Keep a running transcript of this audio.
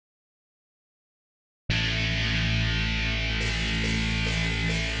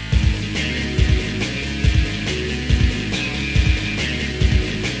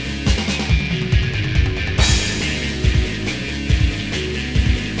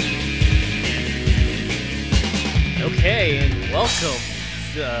Okay, and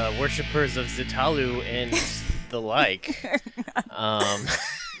welcome, worshippers of Zitalu and the like.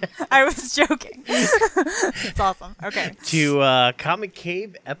 I was joking. It's awesome. Okay. To Comic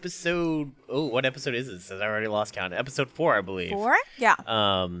Cave episode... Oh, what episode is this? I already lost count. Episode 4, I believe. 4? Yeah.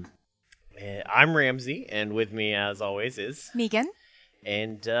 I'm Ramsey, and with me, as always, is... Megan.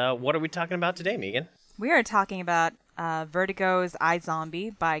 And what are we talking about today, Megan? We are talking about Vertigo's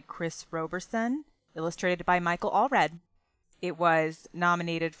iZombie by Chris Roberson, illustrated by Michael Allred. It was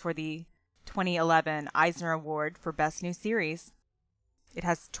nominated for the 2011 Eisner Award for Best New Series. It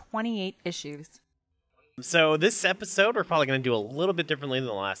has 28 issues. So this episode, we're probably going to do a little bit differently than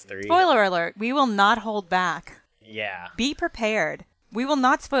the last 3. Spoiler alert, we will not hold back. Yeah. Be prepared. We will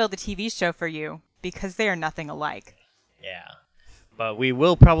not spoil the TV show for you, because they are nothing alike. Yeah. But we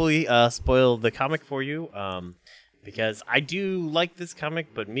will probably spoil the comic for you, because I do like this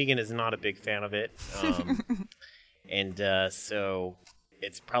comic, but Megan is not a big fan of it. And so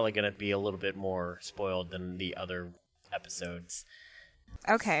it's probably going to be a little bit more spoiled than the other episodes.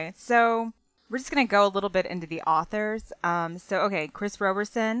 Okay, so we're just going to go a little bit into the authors. Chris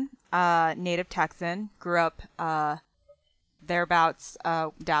Roberson, native Texan, grew up thereabouts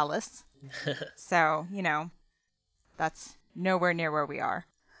Dallas. So, that's nowhere near where we are.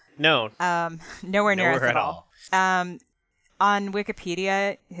 No. Nowhere near us at at all. On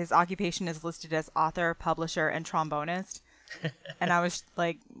Wikipedia, his occupation is listed as author, publisher, and trombonist. And I was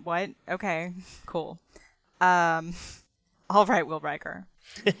like, what? Okay, cool. All right, Will Riker.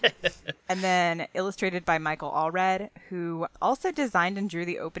 And then illustrated by Michael Allred, who also designed and drew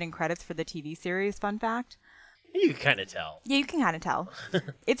the opening credits for the TV series, fun fact. You can kind of tell. Yeah, you can kind of tell.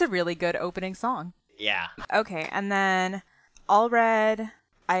 It's a really good opening song. Yeah. Okay, and then Allred,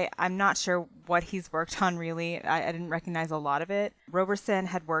 I'm not sure what he's worked on, really. I didn't recognize a lot of it. Roberson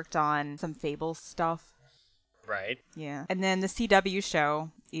had worked on some Fables stuff. Right. Yeah. And then the CW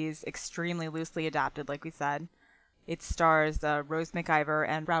show is extremely loosely adapted, like we said. It stars Rose McIver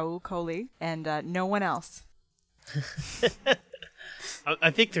and Raul Coley and no one else.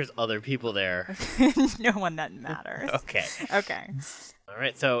 I think there's other people there. No one that matters. Okay. Okay. All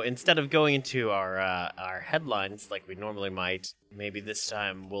right. So instead of going into our headlines like we normally might, maybe this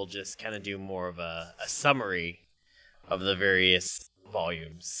time we'll just kind of do more of a summary of the various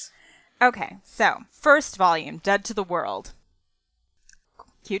volumes. Okay. So first volume, Dead to the World.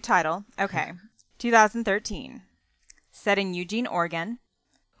 Cute title. Okay. 2013. Set in Eugene, Oregon.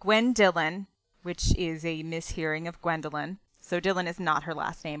 Gwen Dillon, which is a mishearing of Gwendolyn. So Dillon is not her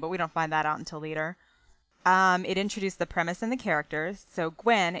last name, but we don't find that out until later. It introduced the premise and the characters. So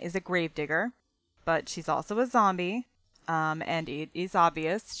Gwen is a gravedigger, but she's also a zombie. And it is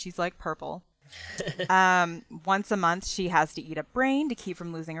obvious she's like purple. Once a month, she has to eat a brain to keep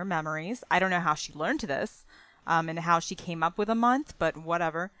from losing her memories. I don't know how she learned this, and how she came up with a month, but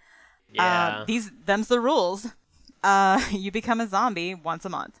whatever. Yeah. Them's the rules. You become a zombie once a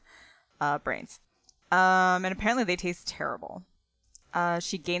month. Brains. And apparently they taste terrible.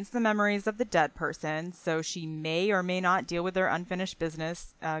 She gains the memories of the dead person, so she may or may not deal with their unfinished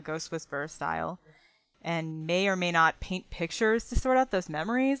business, Ghost Whisperer style, and may or may not paint pictures to sort out those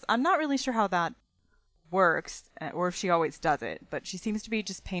memories. I'm not really sure how that works, or if she always does it, but she seems to be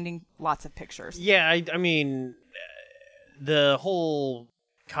just painting lots of pictures. Yeah, I mean, the whole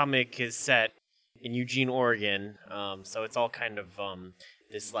comic is set in Eugene, Oregon, so it's all kind of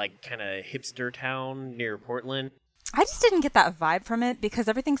this like kind of hipster town near Portland. I just didn't get that vibe from it because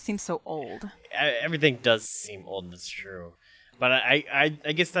everything seems so old. Everything does seem old, that's true. But I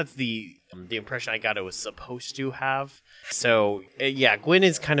guess that's the impression I got it was supposed to have. So, yeah, Gwen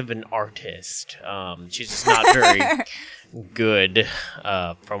is kind of an artist. She's just not very good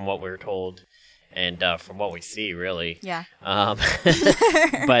from what we're told. And from what we see, really. Yeah.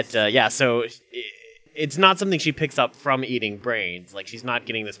 But, yeah, so it's not something she picks up from eating brains. Like, she's not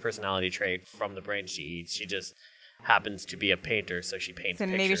getting this personality trait from the brains she eats. She just happens to be a painter, so she paints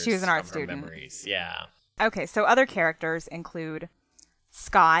pictures maybe she was an art from her student. memories. Yeah. Okay, so other characters include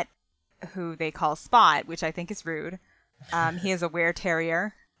Scott, who they call Spot, which I think is rude. He is a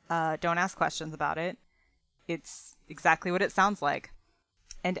were-terrier. Don't ask questions about it. It's exactly what it sounds like.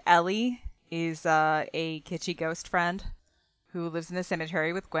 And Ellie is a kitschy ghost friend who lives in the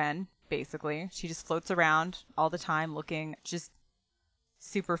cemetery with Gwen, basically. She just floats around all the time looking just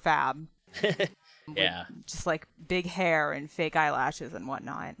super fab. Yeah. Just like big hair and fake eyelashes and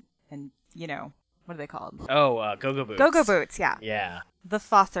whatnot. And, what are they called? Oh, Go-Go Boots. Go-Go Boots, yeah. Yeah. The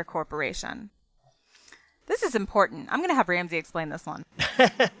Foster Corporation. This is important. I'm going to have Ramsey explain this one.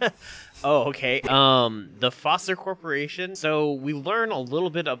 Oh, okay. The Foster Corporation. So we learn a little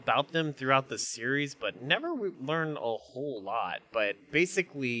bit about them throughout the series, but never we learn a whole lot. But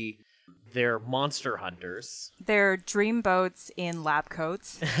basically, they're monster hunters. They're dreamboats in lab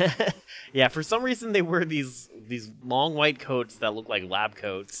coats. Yeah, for some reason they wear these long white coats that look like lab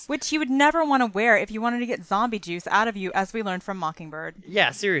coats. Which you would never want to wear if you wanted to get zombie juice out of you, as we learned from Mockingbird.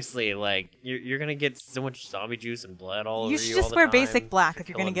 Yeah, seriously, like you're gonna get so much zombie juice and blood all over you. You should just wear basic black if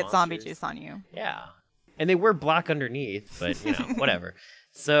you're gonna get monsters. zombie juice on you. Yeah, and they wear black underneath, but whatever.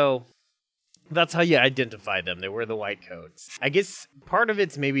 So that's how you identify them. They wear the white coats. I guess part of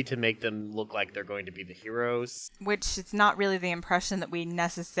it's maybe to make them look like they're going to be the heroes. Which is not really the impression that we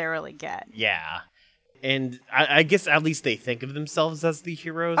necessarily get. Yeah. And I guess at least they think of themselves as the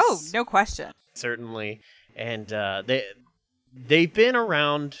heroes. Oh, no question. Certainly. And they've been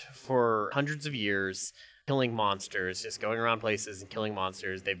around for hundreds of years, killing monsters, just going around places and killing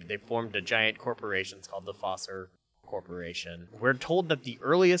monsters. They formed a giant corporation called the Foster Corporation. We're told that the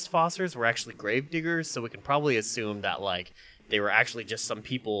earliest Fosters were actually gravediggers, so we can probably assume that they were actually just some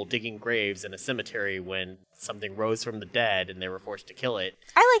people digging graves in a cemetery when something rose from the dead and they were forced to kill it.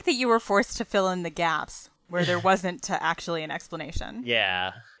 I like that you were forced to fill in the gaps where there wasn't actually an explanation.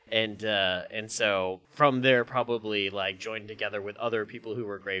 Yeah. And so from there probably joined together with other people who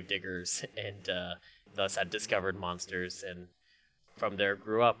were gravediggers and thus had discovered monsters, and from there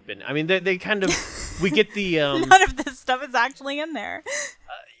grew up. And I mean they kind of we get the None of this stuff is actually in there.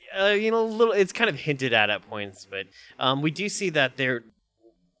 Little. It's kind of hinted at points, but we do see that they're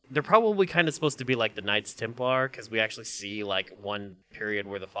probably kind of supposed to be like the Knights Templar, because we actually see one period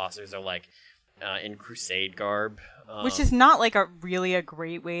where the Fosters are in Crusade garb, which is not a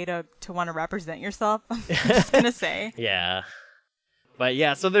great way to want to represent yourself. I'm just gonna say. Yeah. But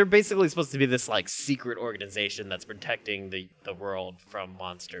yeah, so they're basically supposed to be this secret organization that's protecting the world from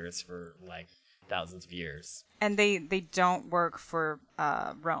monsters for thousands of years. And they don't work for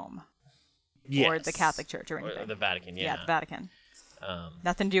Rome. Yes. Or the Catholic Church or anything. Or the Vatican, yeah. Yeah, the Vatican.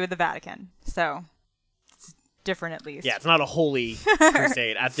 Nothing to do with the Vatican. So it's different at least. Yeah, it's not a holy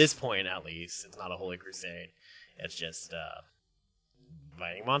crusade. At this point, at least, it's not a holy crusade. It's just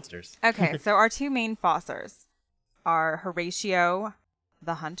fighting monsters. Okay, so our two main Fosters are Horatio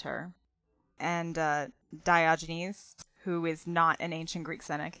the Hunter and Diogenes, who is not an ancient Greek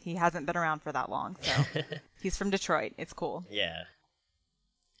cynic. He hasn't been around for that long, so he's from Detroit. It's cool. Yeah.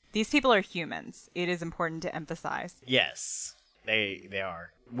 These people are humans. It is important to emphasize. Yes, they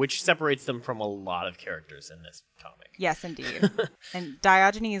are. Which separates them from a lot of characters in this comic. Yes, indeed. And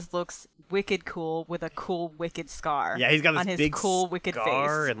Diogenes looks wicked cool with a cool wicked scar. Yeah, he's got this on his big cool wicked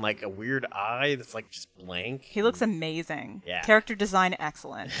scar face. and a weird eye that's just blank. He looks amazing. Yeah. Character design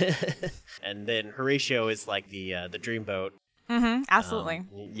excellent. And then Horatio is the dreamboat. Mm-hmm, absolutely.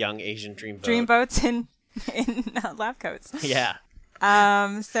 Young Asian dreamboat. Dreamboats in lab coats. Yeah.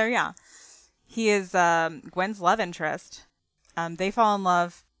 So yeah, he is Gwen's love interest. They fall in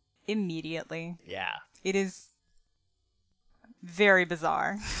love immediately. Yeah. It is very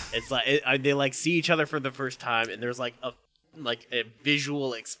bizarre. It's they see each other for the first time, and there's a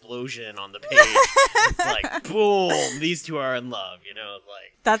visual explosion on the page. It's boom, these two are in love.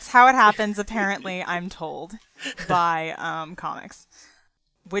 That's how it happens. Apparently, I'm told by comics.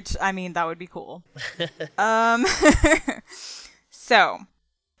 Which that would be cool. So.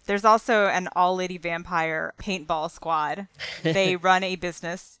 There's also an all-lady vampire paintball squad. They run a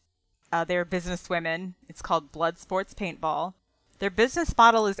business. They're businesswomen. It's called Blood Sports Paintball. Their business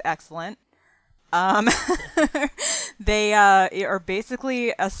model is excellent. They are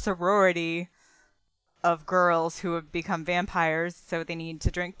basically a sorority of girls who have become vampires, so they need to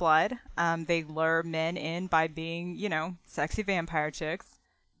drink blood. They lure men in by being, sexy vampire chicks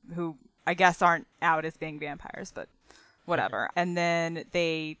who I guess aren't out as being vampires, but... whatever. And then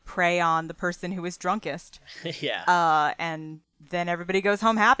they prey on the person who is drunkest. Yeah. And then everybody goes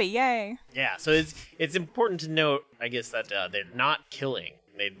home happy. Yay. Yeah. So it's important to note, I guess, that they're not killing.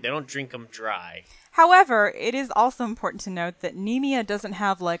 They don't drink them dry. However, it is also important to note that Nemea doesn't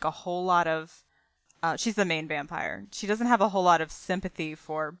have a whole lot of... she's the main vampire. She doesn't have a whole lot of sympathy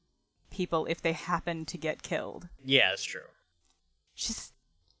for people if they happen to get killed. Yeah, that's true.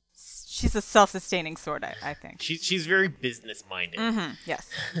 She's a self-sustaining sort, I think. She's very business-minded. Mm-hmm, yes.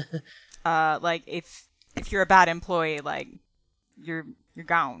 If you're a bad employee, you're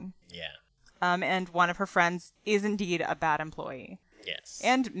gone. Yeah. And one of her friends is indeed a bad employee. Yes.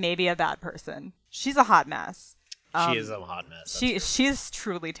 And maybe a bad person. She's a hot mess. She is a hot mess. She is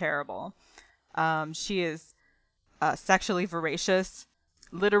truly terrible. She is sexually voracious,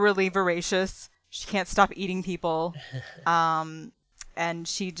 literally voracious. She can't stop eating people. And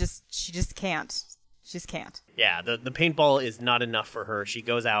she just can't. She just can't. Yeah, the paintball is not enough for her. She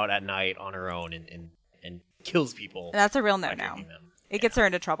goes out at night on her own and kills people. That's a real by no-no. drinking them. It gets her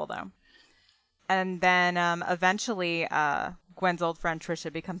into trouble, though. And then eventually Gwen's old friend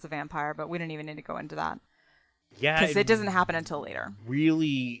Trisha becomes a vampire, but we don't even need to go into that. Yeah, Because it doesn't happen until later.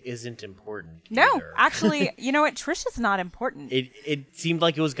 really isn't important. No, either. actually, you know what? Trisha's not important. It seemed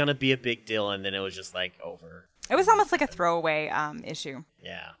like it was gonna be a big deal, and then it was just like over. It was almost like a throwaway issue.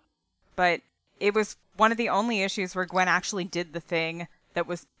 Yeah. But it was one of the only issues where Gwen actually did the thing that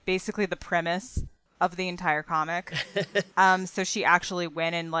was basically the premise of the entire comic. So she actually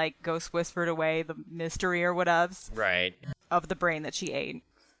went and like ghost whispered away the mystery or whatevs Right. of the brain that she ate.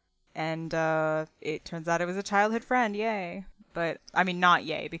 And it turns out it was a childhood friend. Yay. But, I mean, not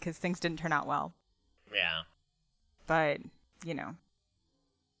yay, because things didn't turn out well. Yeah. But, you know,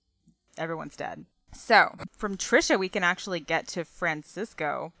 everyone's dead. So, from Trisha, we can actually get to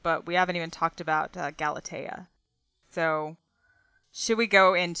Francisco, but we haven't even talked about Galatea. So, should we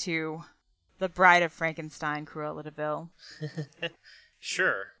go into The Bride of Frankenstein, Cruella de Vil?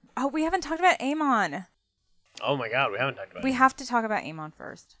 Sure. Oh, we haven't talked about Amon. Oh my God, we haven't talked about. We Amon. have to talk about Amon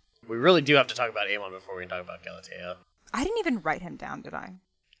first. We really do have to talk about Amon before we can talk about Galatea. I didn't even write him down, did I?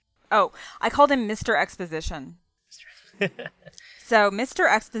 Oh, I called him Mr. Exposition. So, Mr.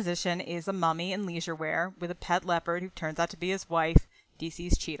 Exposition is a mummy in leisure wear with a pet leopard who turns out to be his wife,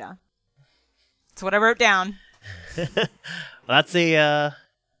 DC's Cheetah. That's what I wrote down. Well, that's a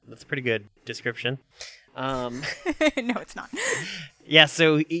pretty good description. No, it's not. Yeah.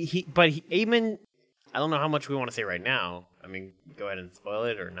 So Amon. I don't know how much we want to say right now. I mean, go ahead and spoil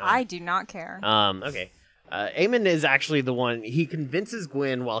it or not. I do not care. Okay. Amon is actually the one. He convinces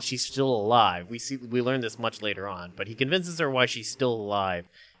Gwen while she's still alive. We learn this much later on, but he convinces her while she's still alive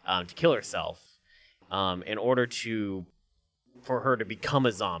to kill herself, in order for her to become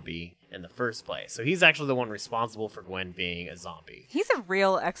a zombie in the first place. So he's actually the one responsible for Gwen being a zombie. He's a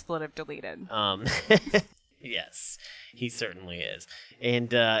real expletive deleted. Yes, he certainly is,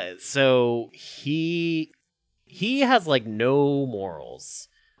 and so he has like no morals,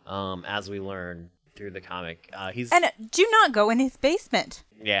 as we learn through the comic. And do not go in his basement.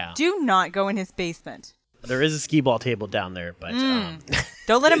 Yeah. Do not go in his basement. There is a skee ball table down there, but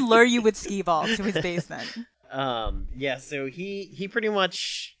Don't let him lure you with skee ball to his basement. yeah. So he pretty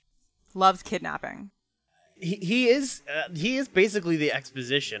much Loves kidnapping. he is basically the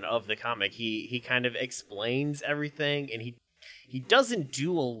exposition of the comic. He kind of explains everything, and he doesn't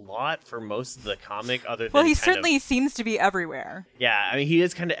do a lot for most of the comic other than Well, he certainly seems to be everywhere. Yeah, I mean, he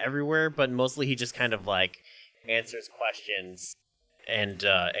is kind of everywhere, but mostly he just kind of, like, answers questions and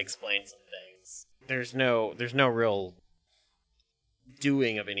explains some things. There's no real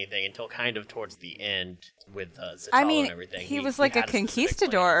doing of anything until kind of towards the end with Zitala and everything. He was like a had specific conquistador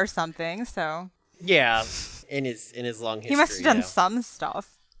plan. or something, so... Yeah, in his long history. He must have done yeah. some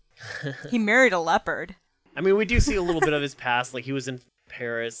stuff. He married a leopard. I mean, we do see a little bit of his past. Like, he was in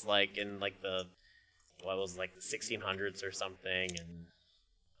Paris, like, in, like, the 1600s or something, and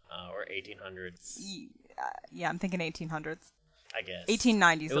or 1800s. Yeah, I'm thinking 1800s. I guess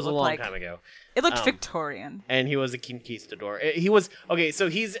 1890s. It was a long time ago. It looked Victorian. And he was a conquistador. He was okay. So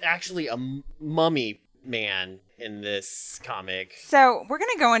he's actually a mummy man in this comic. So we're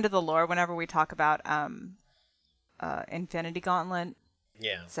gonna go into the lore whenever we talk about Infinity Gauntlet.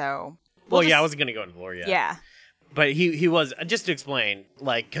 Yeah. So. I wasn't gonna go into the lore yet. Yeah. But he was, just to explain,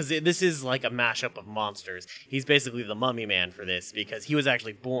 like, because this is like a mashup of monsters. He's basically the mummy man for this because he was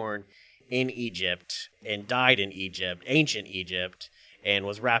actually born in Egypt and died in Egypt, ancient Egypt, and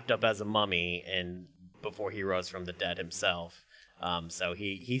was wrapped up as a mummy and before he rose from the dead himself. So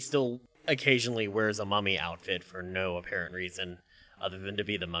he still occasionally wears a mummy outfit for no apparent reason other than to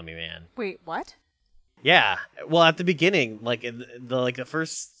be the mummy man. Wait, what? Yeah. Well, at the beginning, like in the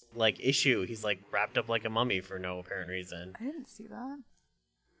first issue, he's like wrapped up like a mummy for no apparent reason. I didn't see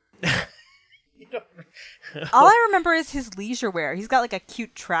that. All I remember is his leisure wear. He's got like a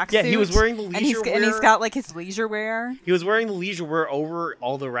cute tracksuit. Yeah, he was wearing the leisure wear. And he's got like his leisure wear. He was wearing the leisure wear over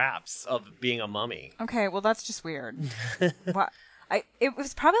all the wraps of being a mummy. Okay, well that's just weird. What? It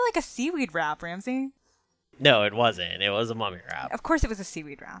was probably like a seaweed wrap, Ramsey. No, it wasn't. It was a mummy wrap. Of course it was a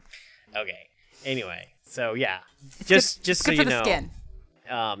seaweed wrap. Okay. Anyway, so yeah. It's just good so for you the know. Skin.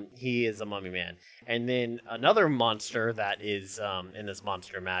 He is a mummy man. And then another monster that is in this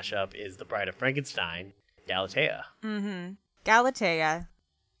monster mashup is the Bride of Frankenstein, Galatea. Mm-hmm. Galatea.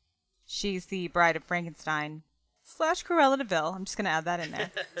 She's the Bride of Frankenstein / Cruella de Vil. I'm just going to add that in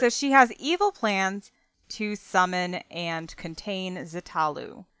there. So she has evil plans to summon and contain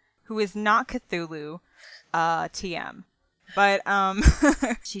Zitalu, who is not Cthulhu, TM. But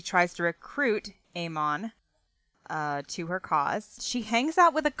she tries to recruit Amon to her cause. She hangs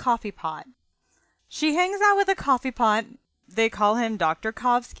out with a coffee pot. They call him Dr.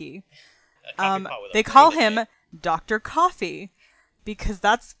 Kovsky. They call him Dr. Coffee because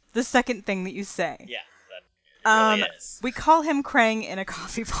that's the second thing that you say. Yeah, that really is. We call him Krang in a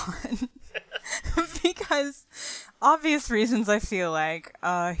coffee pot because obvious reasons. I feel like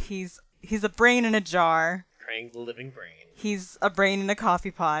he's a brain in a jar. Krang, the living brain. He's a brain in a coffee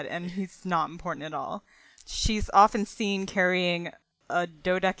pot, and he's not important at all. She's often seen carrying a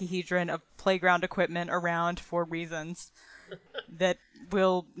dodecahedron of playground equipment around for reasons that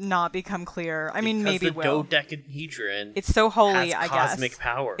will not become clear. I mean, maybe will. The dodecahedron. It's so holy, has I guess. Cosmic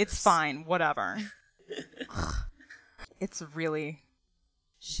powers. It's fine, whatever. It's really,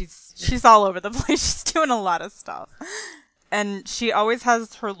 she's all over the place. She's doing a lot of stuff, and she always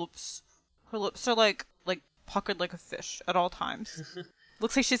has her lips. Her lips are like puckered like a fish at all times.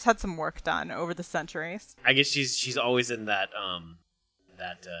 Looks like she's had some work done over the centuries. I guess she's always in that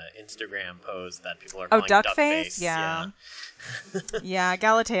Instagram pose that people are calling duck face. Yeah. Yeah,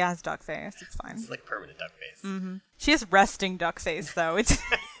 Galatea has duck face. It's fine. It's like permanent duck face. Mm-hmm. She has resting duck face though. It's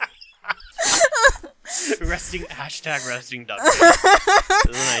resting duck face. When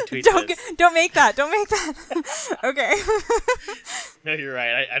I tweet don't make that. Okay. No, you're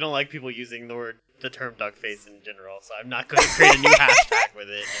right. I don't like people using the term duck face in general, so I'm not going to create a new hashtag with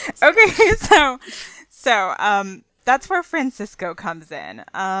it. No, okay, so that's where Francisco comes in.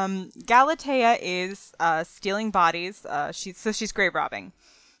 Galatea is stealing bodies. She's grave robbing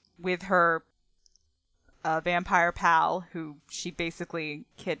with her vampire pal, who she basically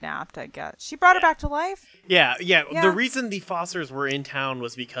kidnapped. I guess she brought her back to life. Yeah. The reason the Fosters were in town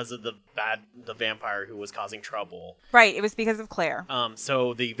was because of the vampire who was causing trouble. Right. It was because of Claire.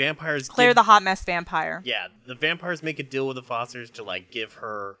 So the vampires. Claire, the hot mess vampire. Yeah. The vampires make a deal with the Fosters to give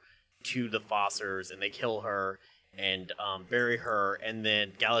her to the Fosters, and they kill her and bury her, and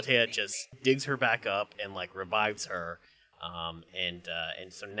then Galatea just digs her back up and revives her. And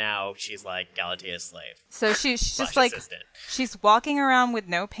so now she's Galatea's slave. So she's just assistant. She's walking around with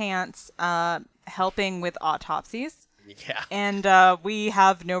no pants, helping with autopsies. Yeah. And we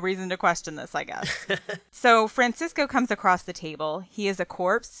have no reason to question this, I guess. So Francisco comes across the table. He is a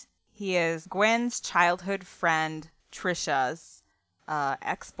corpse. He is Gwen's childhood friend, Trisha's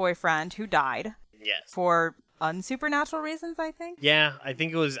ex-boyfriend who died. Yes. For unsupernatural reasons, I think. Yeah, I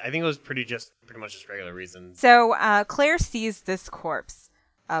think it was pretty much just regular reasons. So Claire sees this corpse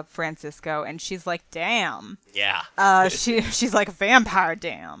of Francisco, and she's like, "Damn." Yeah. She's like, "Vampire,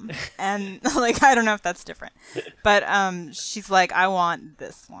 damn." And I don't know if that's different, but she's like, "I want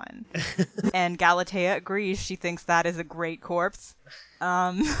this one." And Galatea agrees. She thinks that is a great corpse.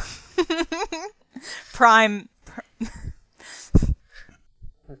 Prime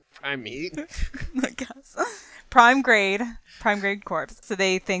meat. I guess. Prime grade corpse. So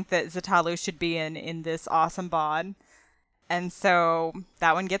they think that Zatalu should be in this awesome bod. And so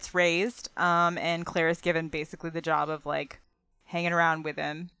that one gets raised. And Claire is given basically the job of hanging around with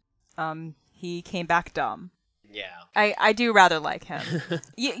him. He came back dumb. Yeah. I do rather like him.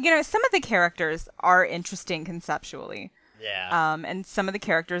 Some of the characters are interesting conceptually. Yeah. And some of the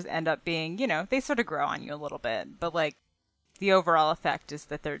characters end up being, they sort of grow on you a little bit. But the overall effect is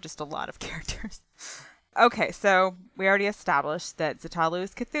that there are just a lot of characters. Okay, so we already established that Zatalu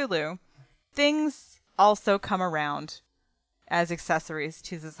is Cthulhu. Things also come around as accessories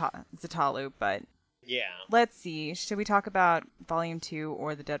to Zatalu, but yeah. Let's see. Should we talk about Volume 2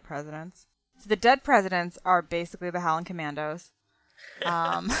 or the Dead Presidents? So the Dead Presidents are basically the Howling Commandos. The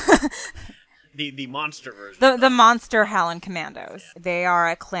monster version. The monster Howling Commandos. Yeah. They are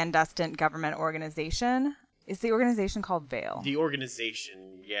a clandestine government organization. Is the organization called Veil? The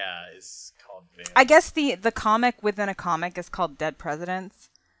organization, is called Veil. I guess the comic within a comic is called Dead Presidents.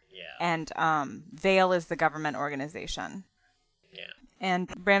 Yeah. And Veil is the government organization. Yeah.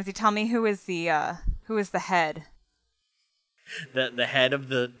 And Ramsey, tell me who is the head? The head of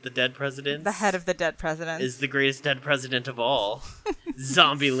the Dead Presidents? The head of the Dead Presidents. Is the greatest dead president of all.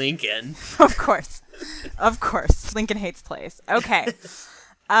 Zombie Lincoln. Of course. Lincoln hates plays. Okay.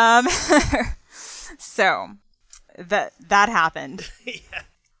 So that happened. Yeah.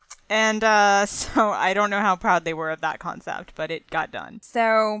 And so I don't know how proud they were of that concept, but it got done.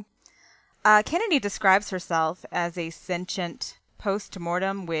 So Kennedy describes herself as a sentient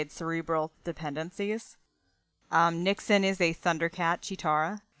post-mortem with cerebral dependencies. Nixon is a Thundercat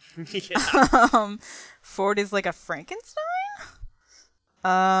Chitara. Yeah. Ford is like a Frankenstein.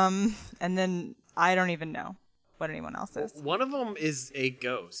 And then I don't even know. anyone else is. One of them is a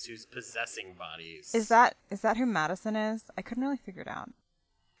ghost who's possessing bodies. Is that who Madison is? I couldn't really figure it out.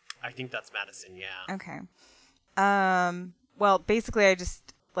 I think that's Madison, yeah. Okay. Well, basically, I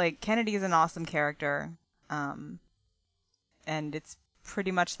just, like, Kennedy's an awesome character. And it's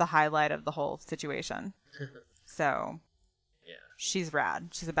pretty much the highlight of the whole situation. So, yeah, she's rad.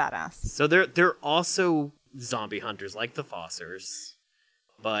 She's a badass. So they're also zombie hunters like the Fossers,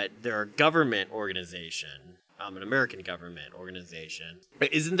 but they're a government organization, an American government organization.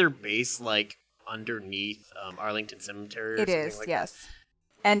 But isn't their base like underneath Arlington Cemetery? Or it is, like yes.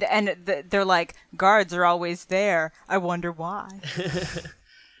 And they're like, guards are always there. I wonder why.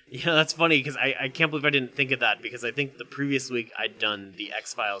 Yeah, that's funny because I can't believe I didn't think of that, because I think the previous week I'd done the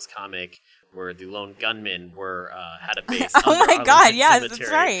X-Files comic where the lone gunmen had a base. Oh under my God! Arlington Yes, Cemetery.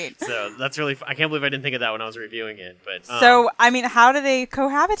 that's right. So that's really. I can't believe I didn't think of that when I was reviewing it. But so I mean, how do they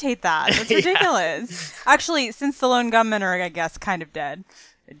cohabitate that? That's Yeah. ridiculous. Actually, since the lone gunmen are, I guess, kind of dead,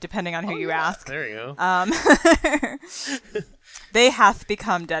 depending on who you ask. There you go. They hath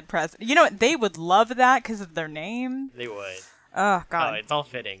become dead president. You know what? They would love that because of their name. They would. Oh God! Oh, it's all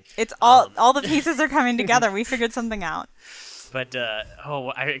fitting. It's all the pieces are coming together. We figured something out. But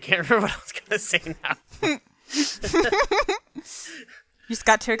I can't remember what I was gonna say now. You just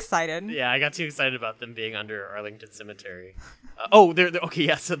got too excited. Yeah, I got too excited about them being under Arlington Cemetery. They're okay.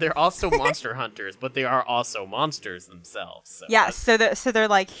 Yeah, so they're also monster hunters, but they are also monsters themselves. So yeah, so they're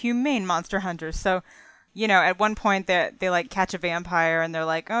like humane monster hunters. So, you know, at one point they like catch a vampire and they're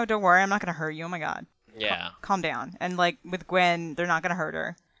like, "Oh, don't worry, I'm not gonna hurt you. Oh my God, yeah, calm down." And like with Gwen, they're not gonna hurt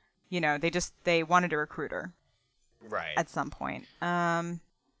her. You know, they wanted to recruit her right at some point. And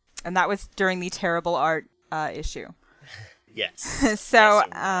that was during the Terrible Art issue. Yes. So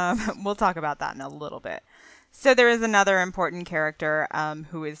Yes, we'll talk about that in a little bit. So there is another important character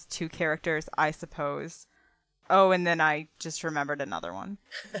who is two characters, I suppose. Oh, and then I just remembered another one.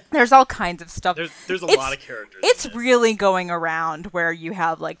 There's all kinds of stuff. There's a lot of characters. It's in this. really going around where you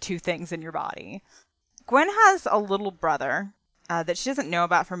have like two things in your body. Gwen has a little brother that she doesn't know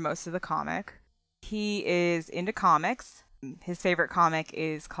about for most of the comic. He is into comics. His favorite comic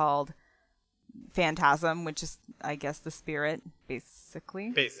is called Phantasm, which is, I guess, the spirit,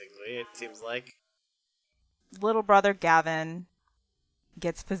 basically. Basically, it seems like. Little brother Gavin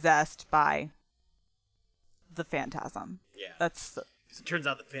gets possessed by the Phantasm. Yeah. That's... It turns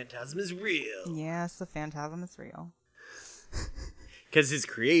out the Phantasm is real. Yes, the Phantasm is real. Because his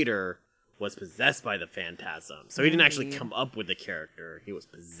creator was possessed by the Phantasm. So he didn't actually come up with the character. He was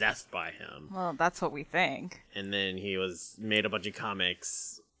possessed by him. Well, that's what we think. And then he made a bunch of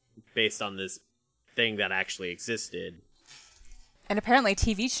comics based on this thing that actually existed. And apparently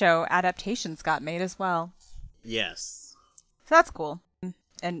TV show adaptations got made as well. Yes. So that's cool.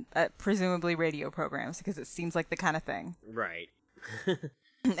 And presumably radio programs, because it seems like the kind of thing. Right.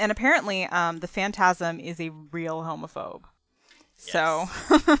 And apparently the Phantasm is a real homophobe. So...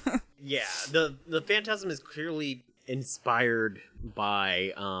 Yeah, the Phantasm is clearly inspired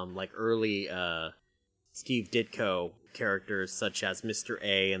by like early Steve Ditko characters such as Mr.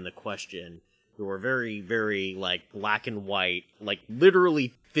 A and The Question, who are very, very like black and white, like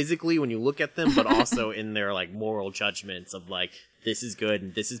literally physically when you look at them, but also in their like moral judgments of like this is good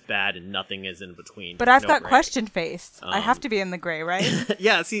and this is bad and nothing is in between. But I've got gray. Question face. I have to be in the gray, right?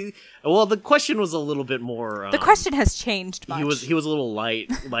 Yeah, see, well, The Question was a little bit more. The Question has changed much. He was a little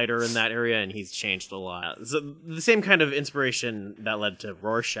lighter in that area, and he's changed a lot. So the same kind of inspiration that led to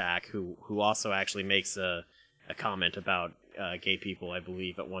Rorschach, who also actually makes a comment about gay people, I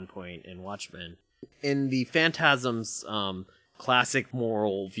believe, at one point in Watchmen. In the Phantasm's classic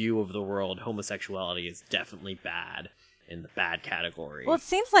moral view of the world, homosexuality is definitely bad, in the bad category. Well, it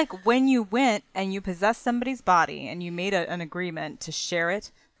seems like when you went and you possessed somebody's body and you made an agreement to share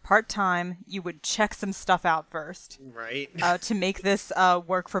it part-time, you would check some stuff out first. Right. To make this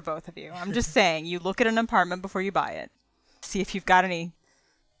work for both of you. I'm just saying, you look at an apartment before you buy it. See if you've got any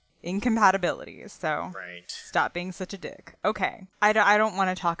incompatibilities. So Right. stop being such a dick. Okay. I don't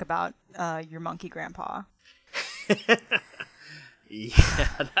want to talk about your monkey grandpa.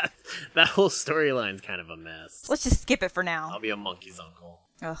 Yeah, that whole storyline's kind of a mess. Let's just skip it for now. I'll be a monkey's uncle.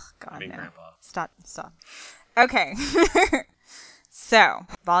 Ugh, God, no. Grandpa. Stop. Okay. So,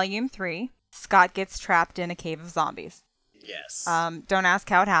 Volume 3, Scott gets trapped in a cave of zombies. Yes. Don't ask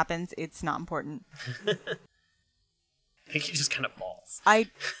how it happens. It's not important. I think he just kind of falls. I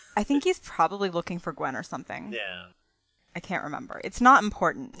think he's probably looking for Gwen or something. Yeah. I can't remember. It's not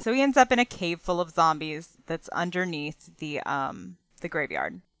important. So he ends up in a cave full of zombies that's underneath the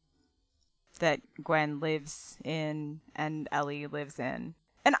graveyard that Gwen lives in and Ellie lives in.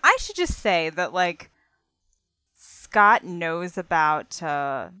 And I should just say that, like, Scott knows about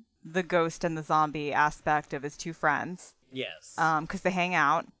the ghost and the zombie aspect of his two friends. Yes. Because they hang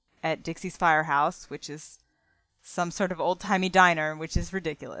out at Dixie's Firehouse, which is some sort of old-timey diner, which is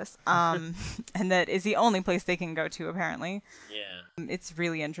ridiculous. And that is the only place they can go to, apparently. Yeah. It's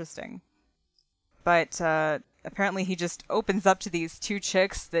really interesting. But apparently he just opens up to these two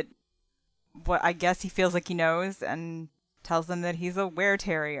chicks that what I guess he feels like he knows and tells them that he's a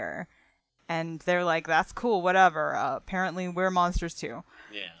were-terrier. And they're like, that's cool, whatever. Apparently we're monsters too.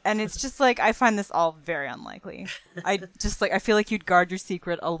 Yeah. And it's just like, I find this all very unlikely. I feel like you'd guard your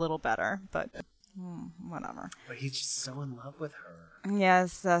secret a little better, but whatever. But he's just so in love with her.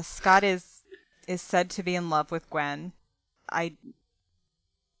 Yes, Scott is said to be in love with Gwen. I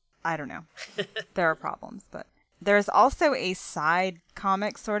don't know. There are problems, but there's also a side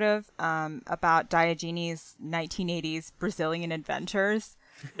comic sort of about Diogenes' 1980s Brazilian adventures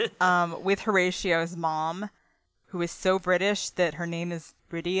with Horatio's mom, who is so British that her name is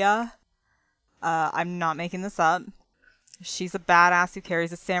Bridia. I'm not making this up. She's a badass who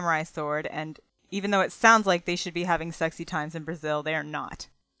carries a samurai sword, and even though it sounds like they should be having sexy times in Brazil, they are not.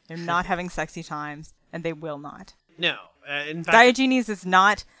 They're not having sexy times, and they will not. No. In fact, Diogenes is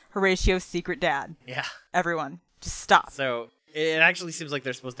not Horatio's secret dad. yeah. Everyone, just stop. So it actually seems like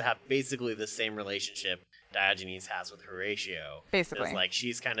they're supposed to have basically the same relationship Diogenes has with Horatio. Basically. It's like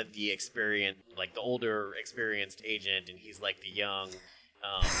she's kind of the experienced, like the older, experienced agent, and he's like the young,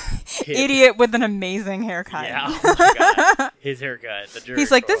 hip. Idiot with an amazing haircut. Yeah, oh my god. His haircut.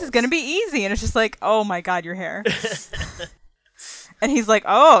 He's like, this is going to be easy. And it's just like, oh my god, your hair. And he's like,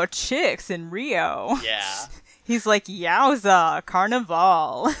 oh, chicks in Rio. Yeah. He's like, yowza,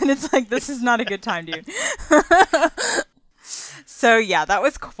 carnival. And it's like, this is not a good time, dude. So yeah, that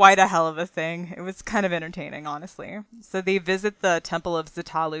was quite a hell of a thing. It was kind of entertaining, honestly. So they visit the Temple of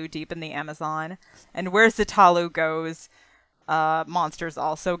Zatalu deep in the Amazon. And where Zatalu goes, monsters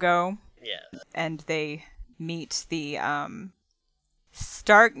also go. Yeah. And they meet the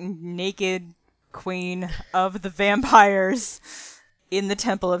stark naked queen of the vampires in the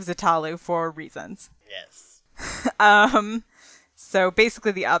Temple of Zatalu for reasons. Yes. So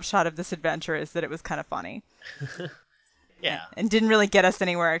basically the upshot of this adventure is that it was kind of funny. Yeah. And didn't really get us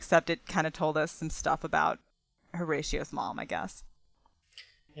anywhere except it kind of told us some stuff about Horatio's mom, I guess.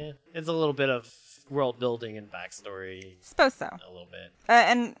 Yeah. It's a little bit of world building and backstory. Suppose so. A little bit.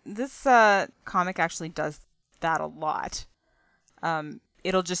 And this comic actually does that a lot.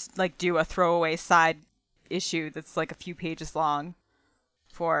 It'll just like do a throwaway side issue that's like a few pages long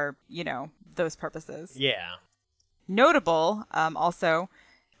for, you know, those purposes. Yeah. Notable, also,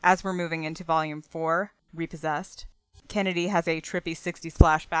 as we're moving into Volume 4, Repossessed, Kennedy has a trippy 60s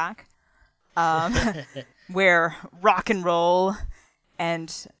flashback where rock and roll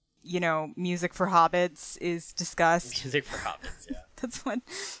and, you know, music for hobbits is discussed. Music for hobbits, yeah. That's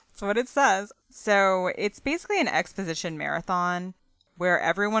what it says. So it's basically an exposition marathon where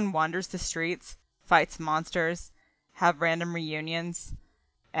everyone wanders the streets, fights monsters, have random reunions,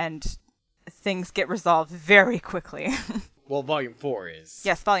 and things get resolved very quickly. Well, Volume 4 is.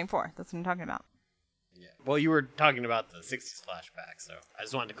 Yes, Volume 4. That's what I'm talking about. Yeah. Well, you were talking about the 60s flashback, so I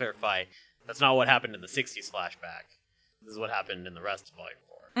just wanted to clarify that's not what happened in the 60s flashback. This is what happened in the rest of Volume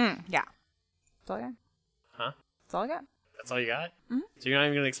 4. Yeah. That's all I got. Huh? That's all I got. That's all you got? Mm-hmm. So you're not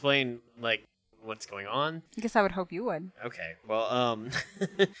even going to explain, like, what's going on? I guess I would hope you would. Okay, well,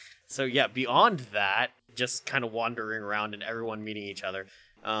 so yeah, beyond that, just kind of wandering around and everyone meeting each other,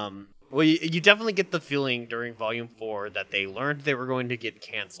 well, you definitely get the feeling during Volume 4 that they learned they were going to get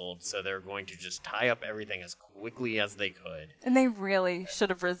canceled, so they're going to just tie up everything as quickly as they could. And they really should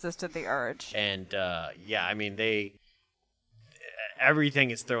have resisted the urge. And, yeah, I mean,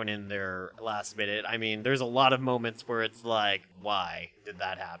 everything is thrown in there last minute. I mean, there's a lot of moments where it's like, why did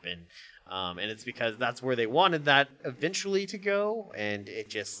that happen? And it's because that's where they wanted that eventually to go, and it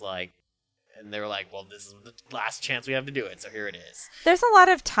just like, and they were like, well, this is the last chance we have to do it, so here it is. There's a lot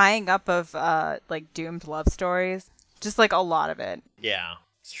of tying up of, like, doomed love stories. Just, like, a lot of it. Yeah,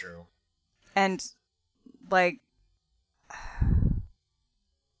 it's true. And, like,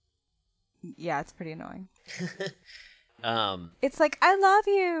 yeah, it's pretty annoying. It's like, I love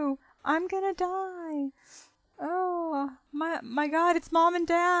you. I'm gonna die. Oh, my God, it's Mom and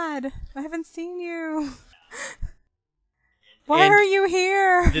Dad. I haven't seen you. Why are you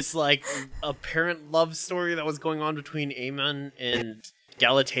here? This, like, apparent love story that was going on between Aemon and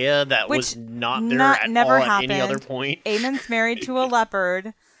Galatea that was not there never all happened. at any other point. Aemon's married to a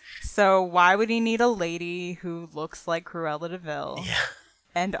leopard, so why would he need a lady who looks like Cruella de Vil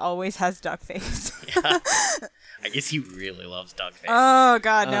and always has duck face? Yeah. I guess he really loves Duckface. Oh,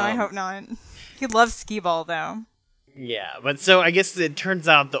 God, no, I hope not. He loves Skee-Ball, though. Yeah, but so I guess it turns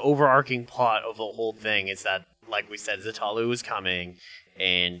out the overarching plot of the whole thing is that, like we said, Zatalu is coming,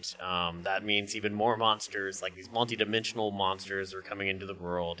 and that means even more monsters, like these multidimensional monsters, are coming into the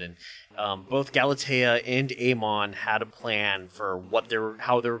world. And both Galatea and Amon had a plan for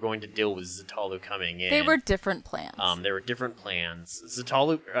how they were going to deal with Zatalu coming in. They were different plans. There were different plans.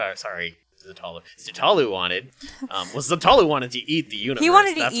 Zatalu wanted Zatalu wanted to eat the universe. He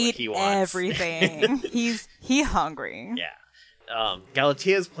wanted to That's eat what he wants. everything. He hungry. Yeah.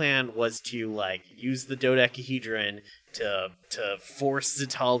 Galatea's plan was to use the dodecahedron to force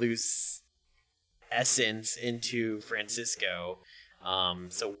Zatalu's essence into Francisco,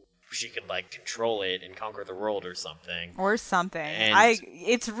 so she could control it and conquer the world or something. And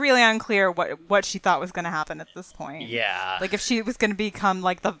it's really unclear what she thought was going to happen at this point. Yeah. If she was going to become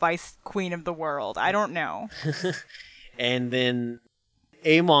the vice queen of the world. I don't know. And then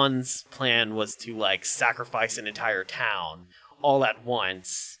Amon's plan was to sacrifice an entire town all at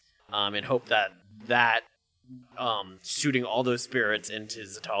once, and hope that shooting all those spirits into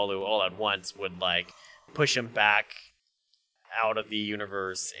Zatalu all at once would push him back out of the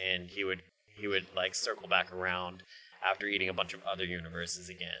universe, and he would circle back around after eating a bunch of other universes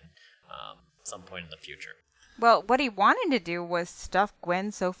again, some point in the future. Well, what he wanted to do was stuff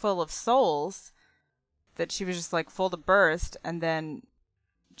Gwen so full of souls that she was just full to burst, and then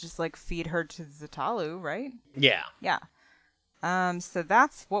just feed her to Zatalu, right? Yeah. Yeah. So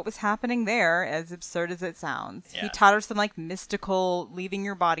that's what was happening there, as absurd as it sounds. Yeah. He taught her some mystical leaving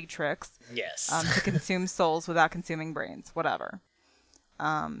your body tricks. Yes. To consume souls without consuming brains, whatever.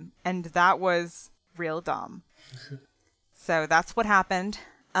 And that was real dumb. So that's what happened.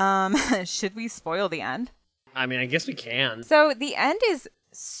 Should we spoil the end? I mean, I guess we can. So the end is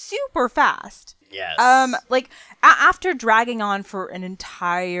super fast. Yes. After dragging on for an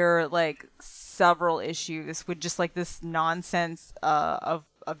entire several issues with just this nonsense of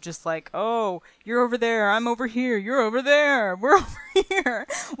just oh, you're over there, I'm over here, you're over there, we're over here,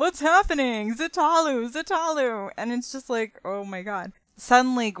 what's happening, Zatalu, and it's just oh my god.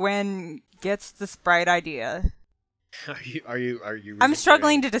 Suddenly Gwen gets this bright idea. Are you I'm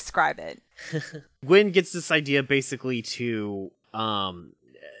struggling to describe it. Gwen gets this idea basically to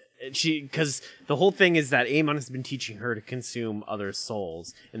because the whole thing is that Amon has been teaching her to consume other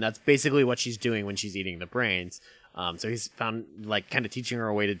souls, and that's basically what she's doing when she's eating the brains. So he's found kind of teaching her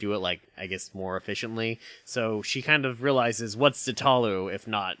a way to do it I guess more efficiently. So she kind of realizes, what's Zatalu if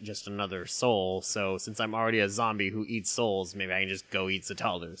not just another soul? So since I'm already a zombie who eats souls, maybe I can just go eat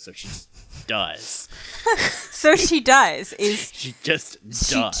Zatalu. So she just does. So she does. She just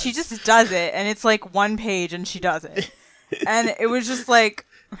does. She just does it, and it's one page and she does it. And it was just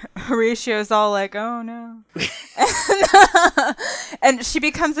Horatio's all oh no. And she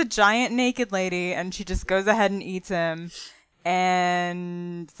becomes a giant naked lady, and she just goes ahead and eats him,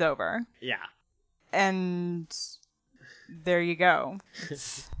 and it's over. Yeah. And there you go.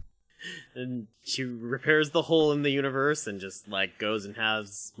 And she repairs the hole in the universe and just goes and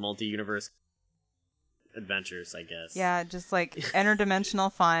has multi-universe adventures, I guess. Yeah, just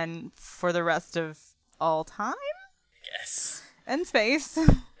interdimensional fun for the rest of all time? Yes. And space. Yeah.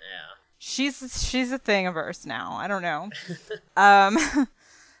 She's a thingiverse now. I don't know.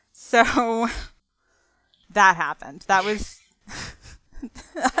 So that happened. That was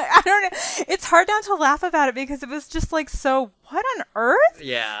I don't know. It's hard not to laugh about it because it was just so what on earth?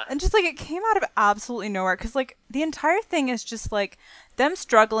 Yeah. And just it came out of absolutely nowhere, because the entire thing is just them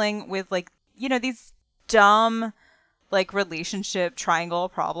struggling with these dumb relationship triangle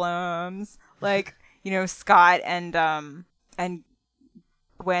problems, Scott and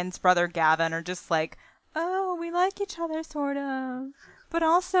Gwen's brother Gavin are just oh, we like each other sort of, but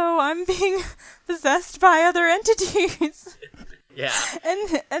also I'm being possessed by other entities. Yeah.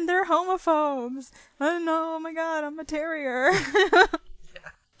 And they're homophobes. And oh my god, I'm a terrier.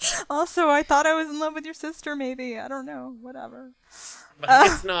 Also, I thought I was in love with your sister, maybe. I don't know. Whatever. But I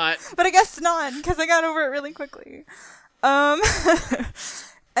guess not. But I guess not, because I got over it really quickly. And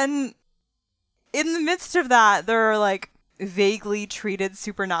in the midst of that, there are vaguely treated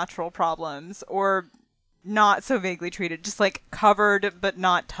supernatural problems, or not so vaguely treated, just covered but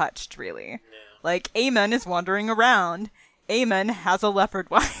not touched, really. Yeah. Amon is wandering around. Amon has a leopard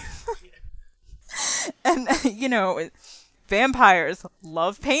wife. And, vampires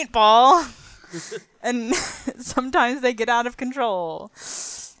love paintball. And sometimes they get out of control.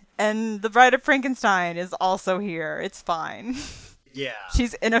 And the Bride of Frankenstein is also here. It's fine. Yeah.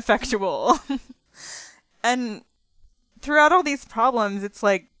 She's ineffectual. And throughout all these problems, it's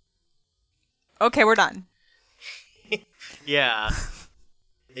okay, we're done. Yeah.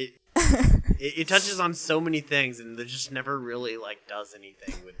 It touches on so many things, and it just never really like does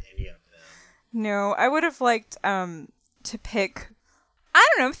anything with any of them. No, I would have liked to pick, I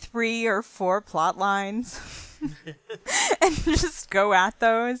don't know, 3 or 4 plot lines and just go at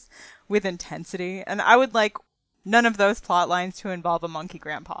those with intensity. And I would like none of those plot lines to involve a monkey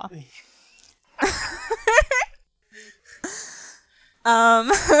grandpa.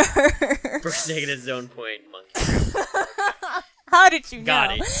 First negative zone point, monkey. How did you know?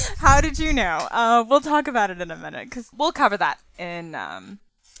 Got it. How did you know? We'll talk about it in a minute because we'll cover that in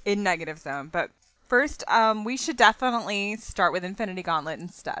negative zone. But first, we should definitely start with Infinity Gauntlet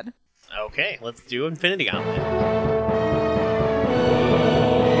instead. Okay, let's do Infinity Gauntlet.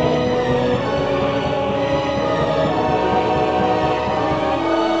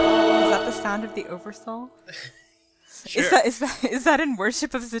 Is that the sound of the Oversoul? Sure. Is that in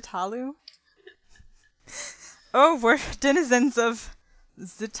worship of Zatalu? Oh, we're denizens of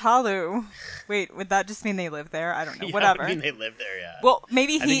Zatalu. Wait, would that just mean they live there? I don't know. Yeah, Whatever. I mean, they live there, yeah. Well,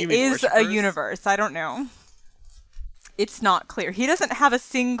 maybe I think he you mean is a worshippers? universe. I don't know. It's not clear. He doesn't have a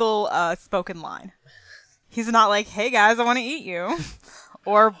single spoken line. He's not like, "Hey guys, I want to eat you,"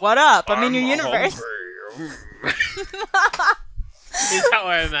 or "What up? I'm in your universe." Is how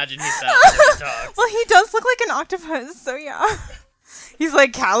I imagine he sounds when he talks. Well, he does look like an octopus, so yeah. He's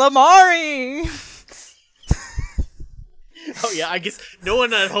like calamari. Oh yeah, I guess no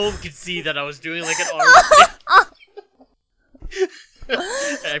one at home could see that I was doing like an arm thing.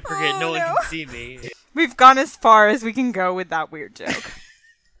 I forget, no one no. can see me. We've gone as far as we can go with that weird joke.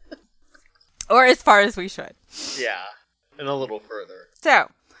 Or as far as we should. Yeah, and a little further.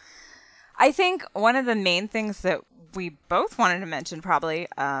 So, I think one of the main things that we both wanted to mention probably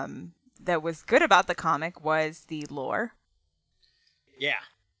that was good about the comic was the lore. Yeah.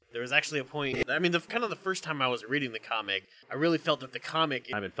 There was actually a point, I mean, the first time I was reading the comic, I really felt that the comic,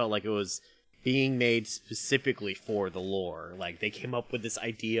 it felt like it was being made specifically for the lore. Like, they came up with this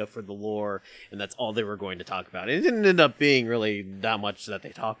idea for the lore, and that's all they were going to talk about. And it didn't end up being really that much that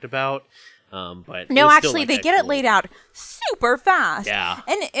they talked about. But no, it was actually, still, like, they that get it cool. laid out super fast. Yeah.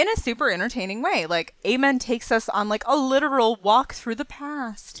 And in a super entertaining way. Like, Amen takes us on, like, a literal walk through the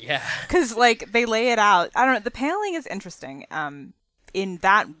past. Yeah. Because, like, they lay it out. I don't know, the paneling is interesting in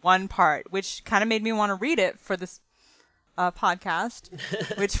that one part, which kind of made me want to read it for this podcast,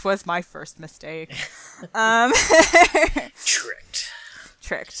 which was my first mistake.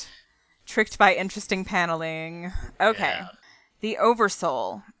 Tricked by interesting paneling. Okay. Yeah. The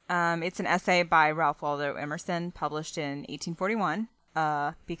Oversoul. It's an essay by Ralph Waldo Emerson, published in 1841,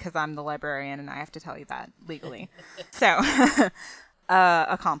 because I'm the librarian and I have to tell you that legally. So,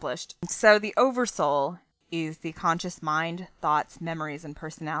 accomplished. So the Oversoul is the conscious mind, thoughts, memories, and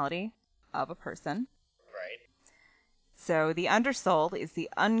personality of a person. Right. So the Undersoul is the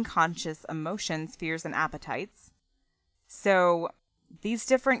unconscious emotions, fears, and appetites. So these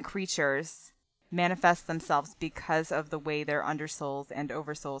different creatures manifest themselves because of the way their undersouls and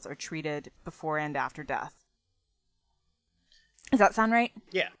oversouls are treated before and after death. Does that sound right?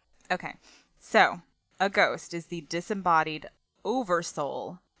 Yeah. Okay. So, a ghost is the disembodied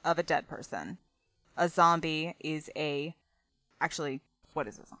oversoul of a dead person. A zombie is actually, what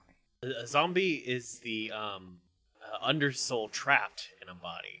is a zombie? A zombie is the undersoul trapped in a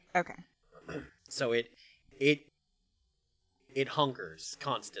body. Okay. So it hungers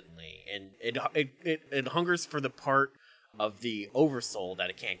constantly, and it hungers for the part of the oversoul that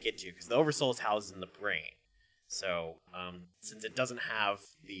it can't get to, because the oversoul is housed in the brain. So, since it doesn't have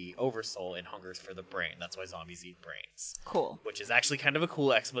the oversoul, it hungers for the brain. That's why zombies eat brains. Cool. Which is actually kind of a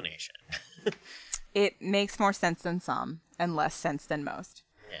cool explanation. It makes more sense than some, and less sense than most.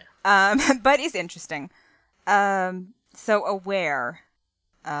 Yeah. But is interesting. So a were,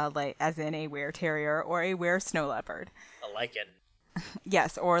 like as in a were terrier or a were snow leopard. A lichen.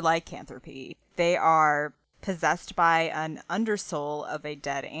 Yes, or lycanthropy. They are possessed by an undersoul of a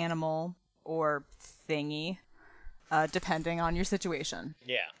dead animal or thingy, depending on your situation.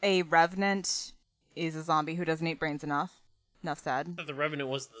 Yeah. A revenant is a zombie who doesn't eat brains enough. Enough said. The Revenant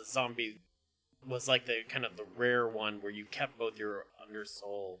was the zombie, was like the kind of the rare one where you kept both your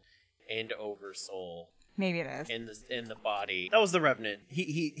undersoul and oversoul Maybe it is. in the body. That was the Revenant.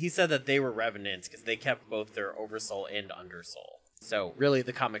 He said that they were Revenants because they kept both their oversoul and undersoul. So really,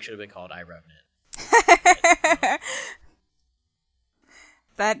 the comic should have been called I Revenant.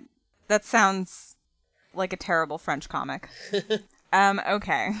 That sounds like a terrible French comic.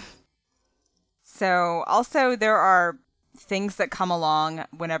 Okay. So also there are things that come along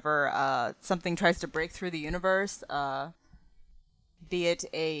whenever something tries to break through the universe, be it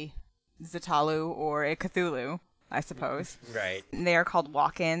a Zatalu or a Cthulhu. I suppose. Right. And they are called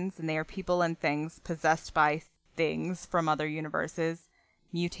walk-ins, and they are people and things possessed by things from other universes,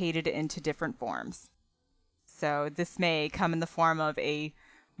 mutated into different forms. So this may come in the form of a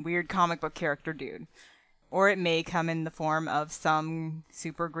weird comic book character dude, or it may come in the form of some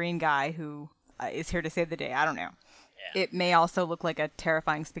super green guy who is here to save the day. I don't know. Yeah. It may also look like a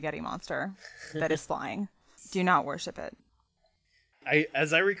terrifying spaghetti monster that is flying. Do not worship it.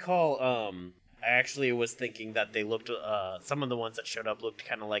 As I recall, I actually was thinking that they looked, some of the ones that showed up looked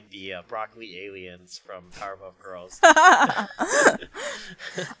kind of like the broccoli aliens from Powerpuff Girls.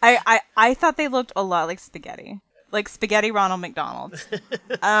 I thought they looked a lot like spaghetti. Like spaghetti Ronald McDonald.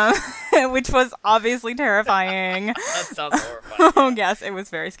 Which was obviously terrifying. That sounds horrifying. Oh, yes, it was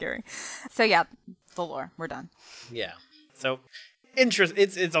very scary. So yeah, the lore. We're done. Yeah. So,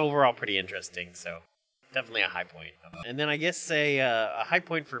 it's overall pretty interesting, so definitely a high point. And then I guess a high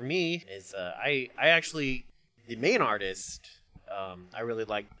point for me is I actually, the main artist, I really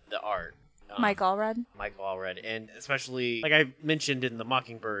like the art. Mike Allred. And especially, like I mentioned in the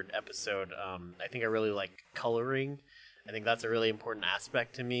Mockingbird episode, I think I really like coloring. I think that's a really important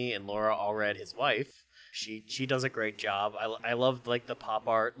aspect to me. And Laura Allred, his wife, she does a great job. I love like the pop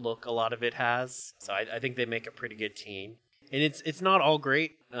art look a lot of it has. So I think they make a pretty good team. And it's not all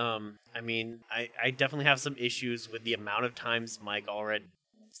great. I mean, I definitely have some issues with the amount of times Mike Allred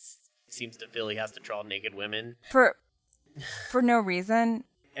seems to feel he has to draw naked women. For no reason.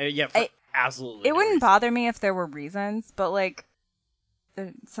 Absolutely. It wouldn't bother me if there were reasons, but like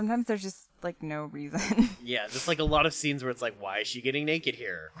sometimes there's just like no reason. Yeah, just like a lot of scenes where it's like, why is she getting naked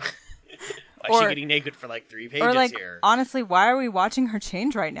here? Why is she getting naked for like 3 pages or like, here? Honestly, why are we watching her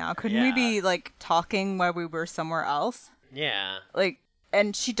change right now? Couldn't we Yeah. be like talking while we were somewhere else? Yeah. Like,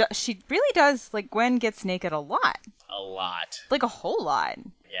 and she really does, like, Gwen gets naked a lot. A lot. Like a whole lot.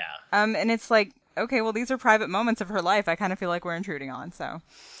 Yeah. And it's like, okay, well, these are private moments of her life. I kind of feel like we're intruding on, so.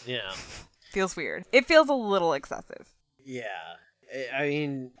 Yeah. Feels weird. It feels a little excessive. Yeah. I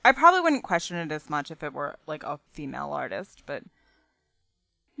mean, I probably wouldn't question it as much if it were like a female artist, but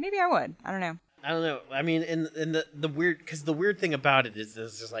maybe I would. I don't know. I don't know. I mean, in the weird, because the weird thing about it is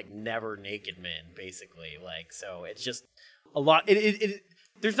there's just like never naked men, basically. Like, so it's just a lot.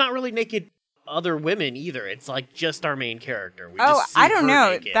 There's not really naked other women either. It's like just our main character. We just see I don't her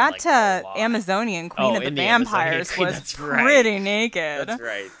know. naked, That like, Amazonian Queen of the in the Vampires Amazonian was Queen, that's pretty right. naked. That's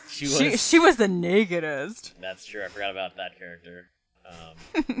right. She was the nakedest. That's true. I forgot about that character.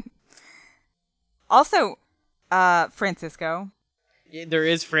 Also, Francisco. Yeah, there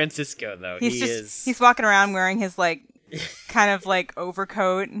is Francisco though. He's walking around wearing his like kind of like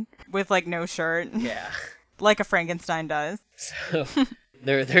overcoat with like no shirt. Yeah. Like a Frankenstein does. So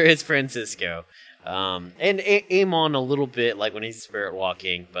there is Francisco. And Amon a little bit like when he's spirit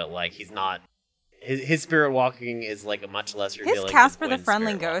walking, but like he's not. His spirit walking is like a much lesser. His Casper the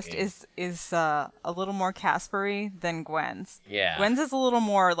Friendly Ghost is a little more Casper-y than Gwen's. Yeah. Gwen's is a little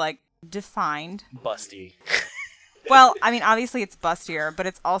more like defined. Busty. Well, I mean, obviously it's bustier, but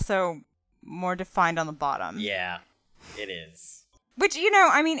it's also more defined on the bottom. Yeah, it is. Which, you know,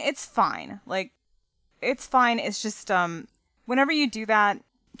 I mean, it's fine. Like, it's fine. It's just, whenever you do that,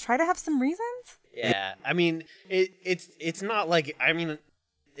 try to have some reasons. Yeah, I mean, it's not like, I mean,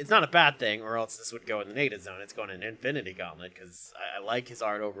 it's not a bad thing, or else this would go in the negative zone. It's going in Infinity Gauntlet, because I like his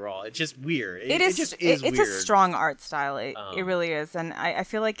art overall. It's just weird. It just is it's weird. a strong art style. It really is. And I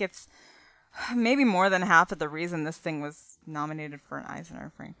feel like it's maybe more than half of the reason this thing was nominated for an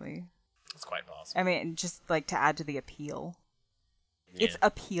Eisner, frankly. It's quite possible. I mean, just like to add to the appeal. Yeah. It's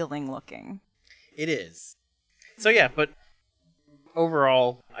appealing looking. It is. So yeah, but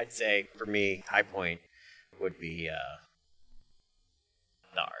overall, I'd say for me, high point would be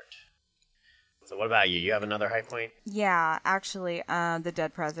the art. So what about you? You have another high point? Yeah, actually, the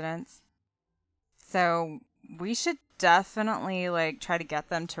Dead Presidents. So we should definitely like try to get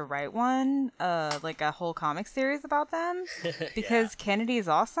them to write one, like a whole comic series about them, because yeah. Kennedy is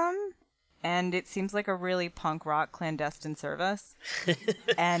awesome, and it seems like a really punk rock clandestine service,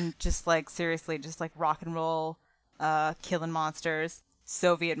 and just like seriously, just like rock and roll, killing monsters,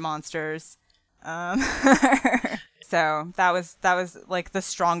 Soviet monsters. So that was like the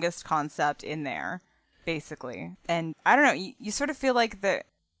strongest concept in there, basically. And I don't know, you sort of feel like I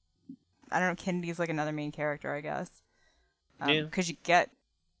don't know, Kennedy's like another main character, I guess. Because you get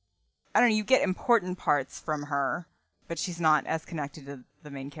important parts from her, but she's not as connected to the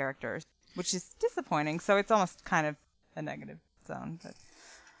main characters, which is disappointing. So it's almost kind of a negative zone. But.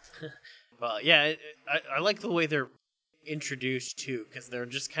 Well, yeah, I like the way they're introduced too, because they're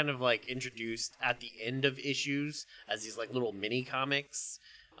just kind of like introduced at the end of issues as these like little mini comics.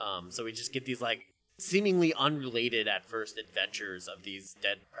 So we just get these like seemingly unrelated at first adventures of these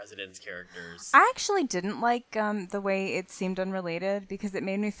dead presidents characters. I actually didn't like the way it seemed unrelated because it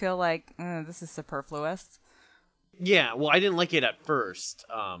made me feel like this is superfluous. Yeah, well, I didn't like it at first,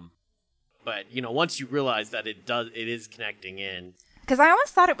 but once you realize that it is connecting in. Because I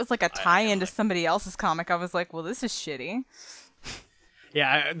almost thought it was like a tie-in to somebody else's comic. I was like, well, this is shitty.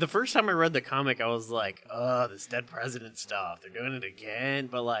 Yeah, the first time I read the comic, I was like, this dead president stuff. They're doing it again.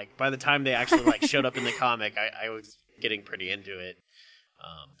 But, like, by the time they actually, like, showed up in the comic, I was getting pretty into it.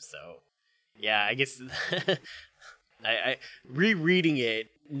 So, yeah, I guess I rereading it,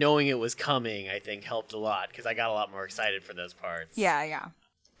 knowing it was coming, I think helped a lot. Because I got a lot more excited for those parts. Yeah.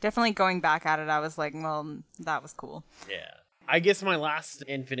 Definitely going back at it, I was like, well, that was cool. Yeah. I guess my last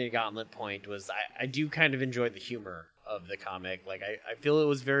Infinity Gauntlet point was I do kind of enjoy the humor of the comic. Like, I feel it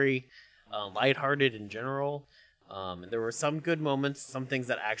was very lighthearted in general. There were some good moments, some things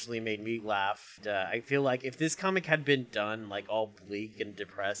that actually made me laugh. I feel like if this comic had been done, like, all bleak and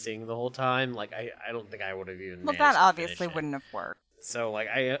depressing the whole time, like, I don't think I would have even managed that to obviously finish it. wouldn't have worked. So, like,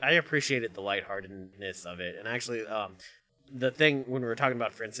 I appreciated the lightheartedness of it. And actually, the thing, when we were talking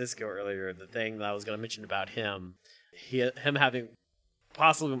about Francisco earlier, the thing that I was going to mention about him having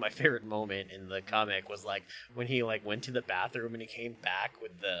possibly my favorite moment in the comic was like when he like went to the bathroom and he came back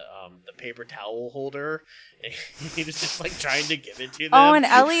with the paper towel holder and he was just like trying to give it to them. Oh, and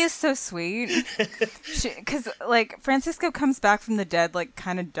Ellie is so sweet because like Francisco comes back from the dead like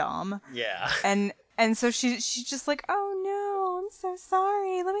kind of dumb. Yeah. And so she's just like, oh no, I'm so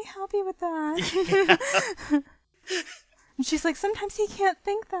sorry. Let me help you with that. Yeah. And she's like, sometimes he can't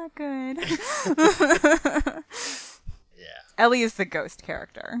think that good. Yeah. Ellie is the ghost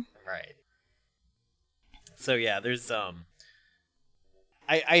character. Right. So yeah, there's I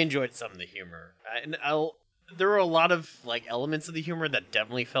enjoyed some of the humor. There were a lot of like elements of the humor that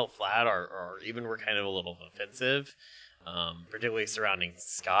definitely felt flat or even were kind of a little offensive, particularly surrounding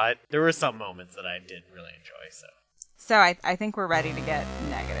Scott. There were some moments that I did really enjoy. So I think we're ready to get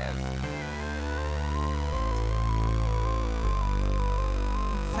negative.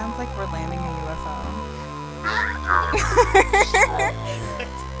 It sounds like we're landing a UFO.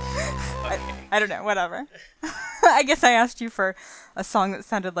 I don't know, whatever. I guess I asked you for a song that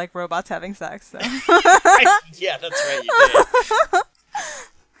sounded like robots having sex. So. Yeah, that's right, you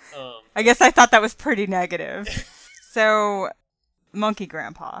did. I guess I thought that was pretty negative. So, Monkey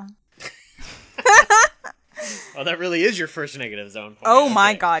Grandpa. Oh, that really is your first negative zone point. Oh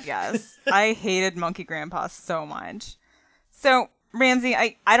my god, yes. I hated Monkey Grandpa so much. So, Ramsey,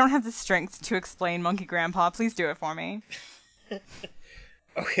 I don't have the strength to explain Monkey Grandpa. Please do it for me.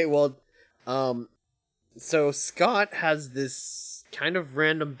 Okay, well, so Scott has this kind of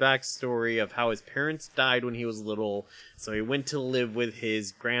random backstory of how his parents died when he was little, so he went to live with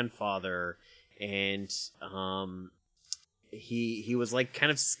his grandfather, and he was like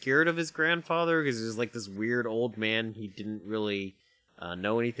kind of scared of his grandfather because he was like this weird old man he didn't really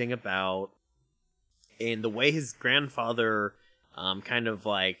know anything about, and the way his grandfather kind of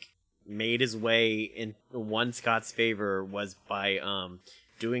like made his way in won Scott's favor was by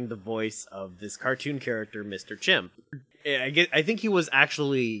doing the voice of this cartoon character, Mr. Chimp. I think he was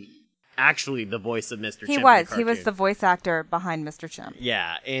actually the voice of Mr. Chimp. He was the voice actor behind Mr. Chimp.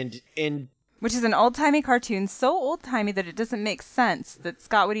 Yeah, and which is an old-timey cartoon, so old-timey that it doesn't make sense that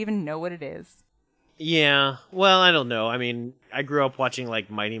Scott would even know what it is. Yeah, well, I don't know. I mean, I grew up watching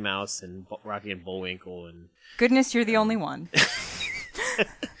like Mighty Mouse and Rocky and Bullwinkle, and goodness, you're the only one.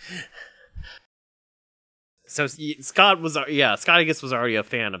 So Scott I guess was already a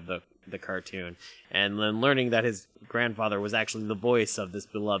fan of the cartoon, and then learning that his grandfather was actually the voice of this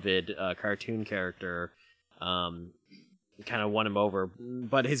beloved cartoon character, kind of won him over.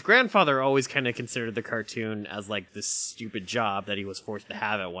 But his grandfather always kind of considered the cartoon as like this stupid job that he was forced to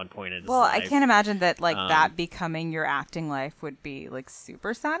have at one point in his life. I can't imagine that like that becoming your acting life would be like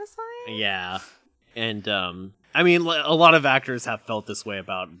super satisfying. Yeah, and I mean, a lot of actors have felt this way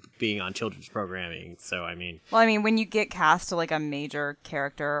about being on children's programming. So, I mean... Well, I mean, when you get cast to, like, a major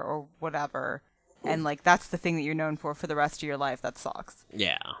character or whatever, and, like, that's the thing that you're known for the rest of your life, that sucks.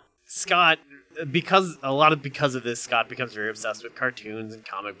 Yeah. Scott, because of this, Scott becomes very obsessed with cartoons and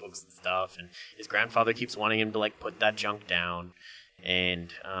comic books and stuff, and his grandfather keeps wanting him to, like, put that junk down.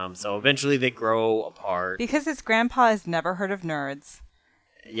 And so eventually they grow apart. Because his grandpa has never heard of nerds.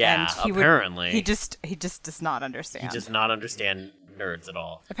 Yeah, apparently. He just does not understand. He does not understand nerds at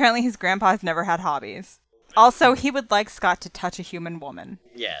all. Apparently his grandpa has never had hobbies. Also, he would like Scott to touch a human woman.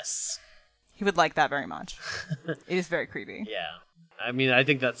 Yes. He would like that very much. It is very creepy. Yeah. I mean, I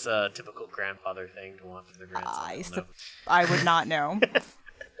think that's a typical grandfather thing to want for their grandson. I would not know.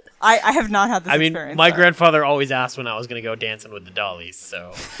 I have not had this experience. My grandfather always asked when I was going to go dancing with the dollies,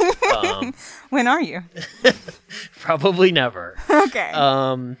 so... When are you? Probably never. Okay.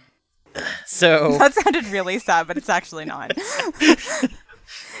 So... That sounded really sad, but it's actually not.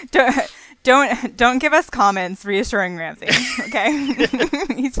 Don't give us comments reassuring Ramsey, okay?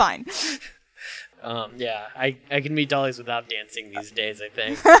 He's fine. Yeah, I can meet dollies without dancing these days, I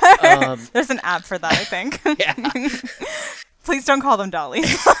think. There's an app for that, I think. Yeah. Please don't call them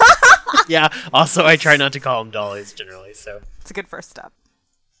dollies. Yeah, also I try not to call them dollies generally, so. It's a good first step.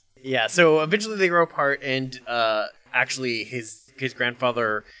 Yeah, so eventually they grow apart, and actually his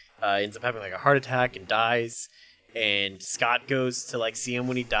grandfather ends up having like a heart attack and dies, and Scott goes to like see him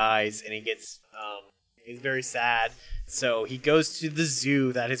when he dies, and he gets he's very sad. So he goes to the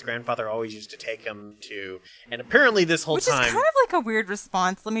zoo that his grandfather always used to take him to, and apparently this whole time... Which is kind of like a weird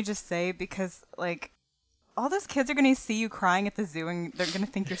response, let me just say, because, like, all those kids are going to see you crying at the zoo, and they're going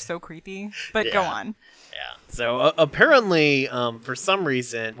to think you're so creepy. But Yeah. go on. Yeah. So apparently, for some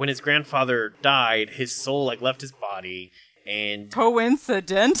reason, when his grandfather died, his soul, like, left his body, and...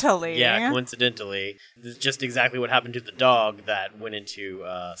 Coincidentally. Yeah, coincidentally. This is just exactly what happened to the dog that went into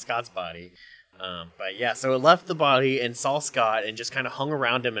Scott's body. But yeah, so it left the body and saw Scott and just kind of hung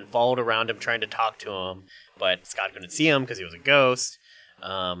around him and followed around him trying to talk to him. But Scott couldn't see him because he was a ghost.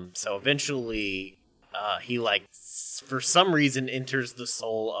 So eventually, he for some reason enters the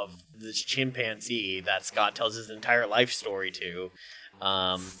soul of this chimpanzee that Scott tells his entire life story to.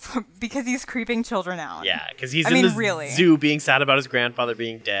 Because he's creeping children out. Yeah, because he's in the zoo being sad about his grandfather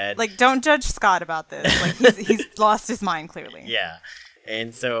being dead. Like, don't judge Scott about this. Like, he's lost his mind, clearly. Yeah.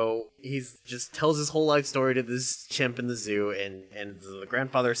 And so he's just tells his whole life story to this chimp in the zoo, and the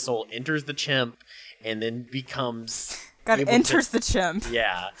grandfather's soul enters the chimp, and then becomes enters the chimp.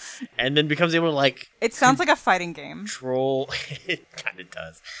 Yeah, and then becomes able to like. It sounds like a fighting game. Control. It kind of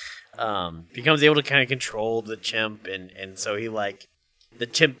does. Becomes able to kind of control the chimp, and so he like the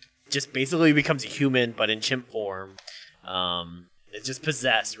chimp just basically becomes a human, but in chimp form. It's just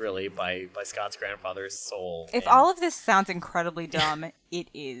possessed, really, by Scott's grandfather's soul. If all of this sounds incredibly dumb, it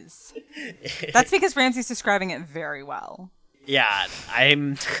is. That's because Ramsey's describing it very well. Yeah,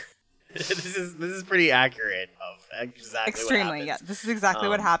 I'm... This is pretty accurate of exactly Extremely, what happens. yeah. This is exactly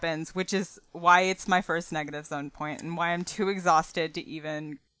what happens, which is why it's my first negative zone point, and why I'm too exhausted to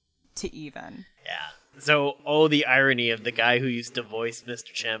even. Yeah. So, the irony of the guy who used to voice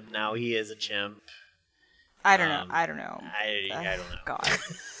Mr. Chimp, now he is a chimp. I don't know. I don't know. God.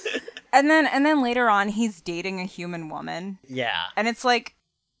 and then later on, he's dating a human woman. Yeah. And it's like,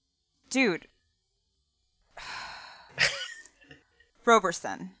 dude,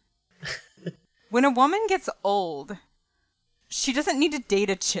 Roberson. When a woman gets old, she doesn't need to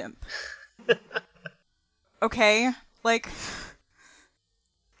date a chimp. Okay, like,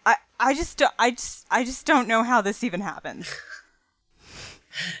 I just don't know how this even happens.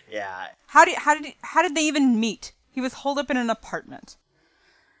 Yeah. How did they even meet? He was holed up in an apartment.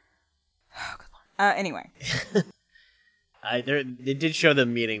 Oh, good Lord. Anyway. They did show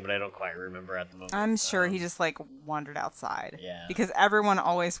them meeting, but I don't quite remember at the moment. I'm sure he just like wandered outside. Yeah. Because everyone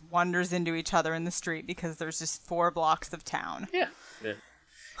always wanders into each other in the street because there's just 4 blocks of town. Yeah.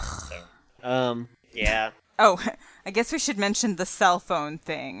 So, yeah. Oh, I guess we should mention the cell phone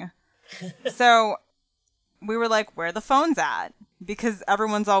thing. So, we were like, where are the phones at? Because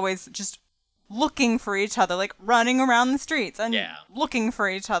everyone's always just looking for each other, like running around the streets and looking for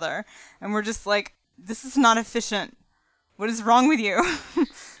each other. And we're just like, this is not efficient. What is wrong with you?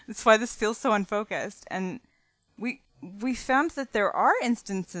 That's why this feels so unfocused. And we found that there are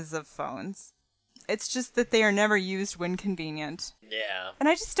instances of phones. It's just that they are never used when convenient. Yeah. And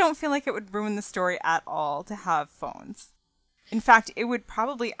I just don't feel like it would ruin the story at all to have phones. In fact, it would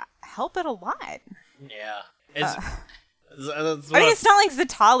probably help it a lot. Yeah. I mean, it's not like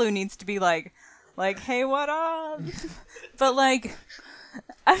Zatalu needs to be like, hey, what up? But like,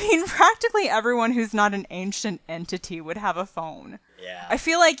 I mean, practically everyone who's not an ancient entity would have a phone. Yeah. I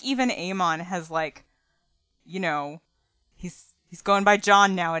feel like even Amon has like, you know, he's going by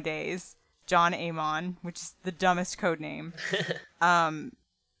John nowadays. John Amon, which is the dumbest code name. But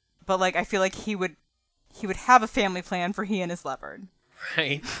like, I feel like he would have a family plan for he and his leopard.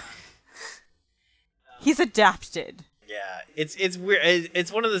 Right. He's adapted. Yeah, it's weird.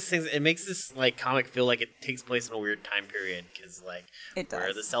 It's one of those things. It makes this like comic feel like it takes place in a weird time period because like where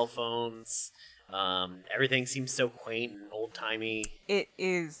are the cell phones? Everything seems so quaint and old timey. It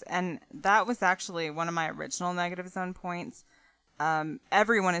is, and that was actually one of my original negative zone points.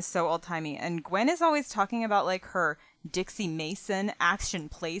 Everyone is so old timey, and Gwen is always talking about like her Dixie Mason action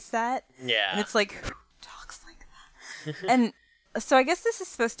playset. Yeah, and it's like, who talks like that? And So I guess this is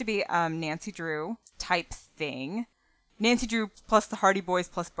supposed to be Nancy Drew type thing. Nancy Drew plus the Hardy Boys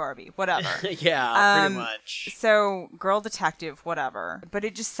plus Barbie, whatever. Yeah, pretty much. So, girl detective, whatever. But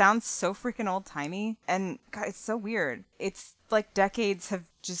it just sounds so freaking old-timey. And, God, it's so weird. It's like decades have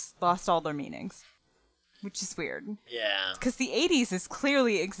just lost all their meanings. Which is weird. Yeah. Because the 80s is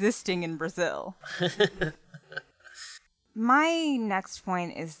clearly existing in Brazil. My next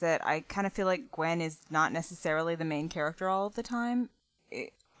point is that I kind of feel like Gwen is not necessarily the main character all of the time.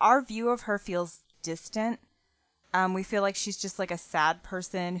 Our view of her feels distant. We feel like she's just like a sad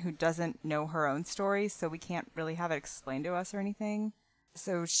person who doesn't know her own story, so we can't really have it explained to us or anything.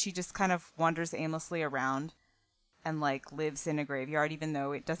 So she just kind of wanders aimlessly around and like lives in a graveyard, even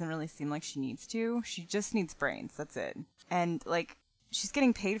though it doesn't really seem like she needs to. She just needs brains, that's it. And like, she's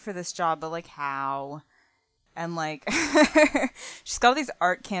getting paid for this job, but like how? And like, she's got all these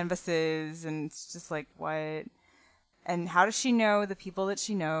art canvases, and it's just like, what? And how does she know the people that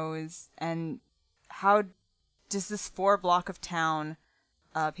she knows? And how does this 4-block of town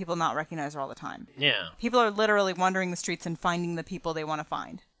people not recognize her all the time? Yeah. People are literally wandering the streets and finding the people they want to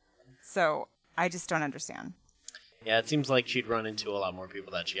find. So I just don't understand. Yeah, it seems like she'd run into a lot more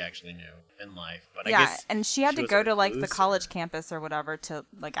people that she actually knew in life. But yeah, I guess and she had to was go a to like the recluse, college campus or whatever to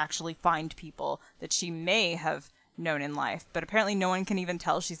like actually find people that she may have known in life. But apparently no one can even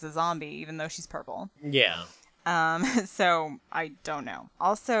tell she's a zombie, even though she's purple. Yeah. So I don't know.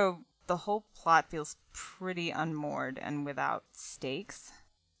 Also, the whole plot feels pretty unmoored and without stakes.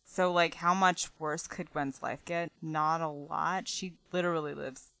 So, like, how much worse could Gwen's life get? Not a lot. She literally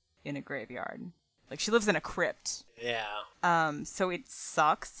lives in a graveyard. Like, she lives in a crypt. Yeah. So it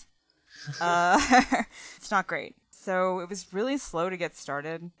sucks. It's not great. So it was really slow to get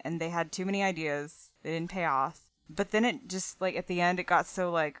started, and they had too many ideas. They didn't pay off. But then it just, like, at the end, it got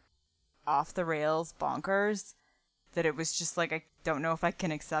so, like, off the rails bonkers that it was just like, I don't know if I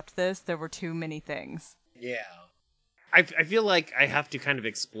can accept this. There were too many things. Yeah. I feel like I have to kind of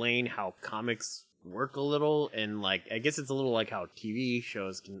explain how comics work a little, and like, I guess it's a little like how TV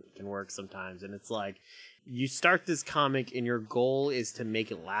shows can work sometimes. And it's like, you start this comic and your goal is to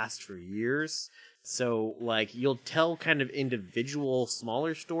make it last for years. So like, you'll tell kind of individual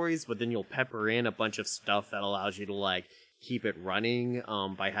smaller stories, but then you'll pepper in a bunch of stuff that allows you to like keep it running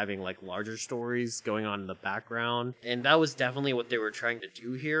by having like larger stories going on in the background. And that was definitely what they were trying to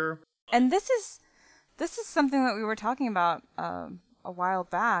do here. And this is something that we were talking about a while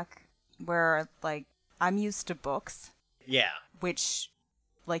back, where like, I'm used to books. Yeah. Which,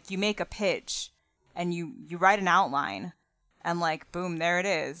 like, you make a pitch and you write an outline and like, boom, there it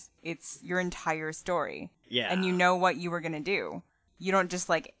is. It's your entire story. Yeah. And you know what you were going to do. You don't just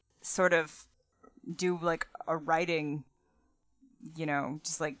like sort of do like a writing, you know,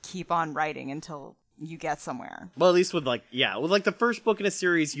 just like keep on writing until you get somewhere. Well, at least with like, yeah, with like the first book in a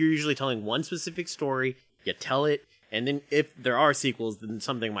series, you're usually telling one specific story, you tell it, and then if there are sequels, then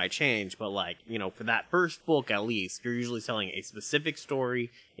something might change. But like, you know, for that first book at least, you're usually telling a specific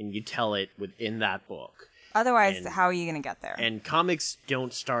story and you tell it within that book. Otherwise, how are you going to get there? And comics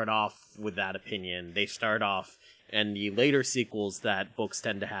don't start off with that opinion. They start off in the later sequels that books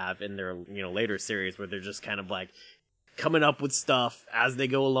tend to have in their, you know, later series, where they're just kind of like coming up with stuff as they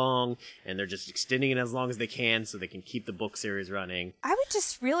go along, and they're just extending it as long as they can so they can keep the book series running. I would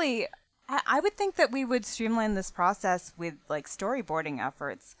just really, I would think that we would streamline this process with like storyboarding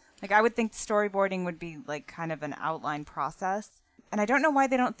efforts. Like, I would think storyboarding would be like kind of an outline process. And I don't know why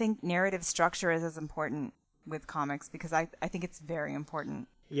they don't think narrative structure is as important with comics, because I think it's very important.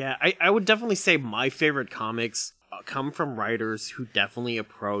 Yeah, I would definitely say my favorite comics come from writers who definitely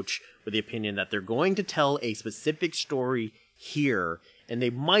approach with the opinion that they're going to tell a specific story here, and they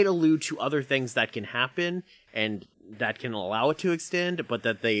might allude to other things that can happen and that can allow it to extend, but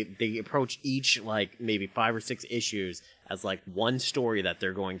that they approach each like maybe 5 or 6 issues as like one story that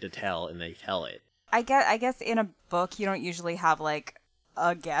they're going to tell, and they tell it. I guess in a book you don't usually have like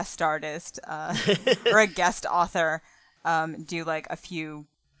a guest artist or a guest author do like a few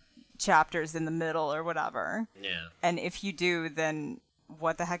chapters in the middle or whatever. Yeah. And if you do, then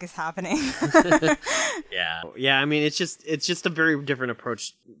what the heck is happening? Yeah, I mean, it's just a very different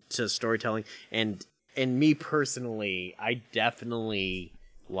approach to storytelling, and me personally, I definitely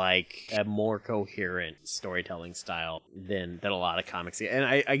like a more coherent storytelling style than a lot of comics. And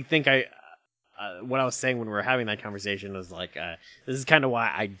I think what I was saying when we were having that conversation was like, this is kind of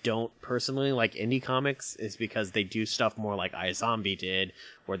why I don't personally like indie comics, is because they do stuff more like iZombie did,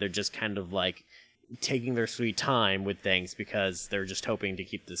 where they're just kind of like taking their sweet time with things because they're just hoping to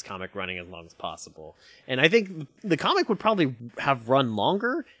keep this comic running as long as possible. And I think the comic would probably have run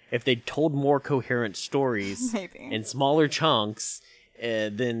longer if they told more coherent stories Maybe. in smaller chunks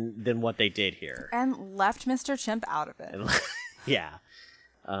than what they did here. And left Mr. Chimp out of it. Yeah.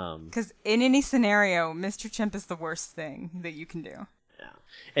 Because in any scenario, Mr. Chimp is the worst thing that you can do. Yeah.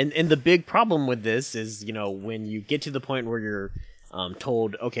 And the big problem with this is, when you get to the point where you're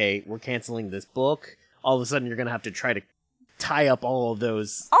told, okay, we're canceling this book, all of a sudden you're going to have to try to tie up all of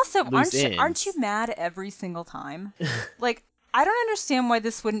those Also, loose aren't you mad every single time? Like, I don't understand why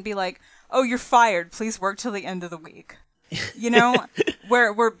this wouldn't be like, oh, you're fired, please work till the end of the week.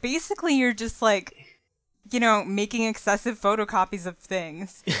 Where basically you're just like, making excessive photocopies of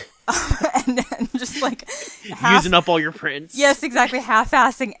things. and just like using up all your prints. Yes, exactly.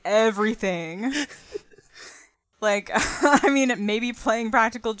 Half-assing everything. Like, I mean, maybe playing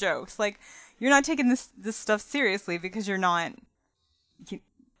practical jokes. Like, you're not taking this stuff seriously because you're not,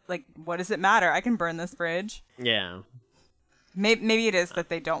 like, what does it matter? I can burn this bridge. Yeah. Maybe it is that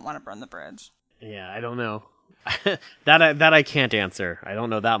they don't want to burn the bridge. Yeah, I don't know. that I can't answer. I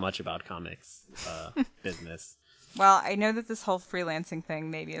don't know that much about comics business. Well, I know that this whole freelancing thing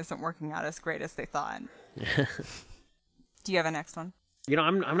maybe isn't working out as great as they thought. Do you have a next one?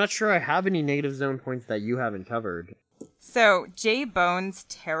 I'm not sure I have any negative zone points that you haven't covered. So, Jay Bones'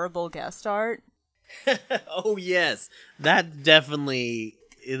 terrible guest art. Oh, yes. That definitely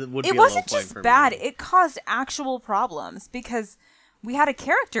would be a It low wasn't point just for bad. me. It caused actual problems because we had a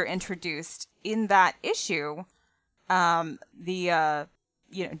character introduced in that issue. DC's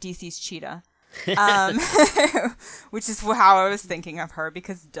Cheetah. Which is how I was thinking of her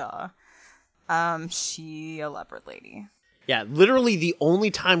because, duh. She a leopard lady. Yeah, literally the only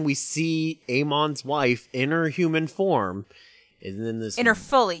time we see Amon's wife in her human form is in this... In her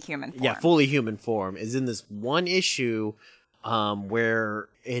fully human form. Yeah, fully human form. Is in this one issue where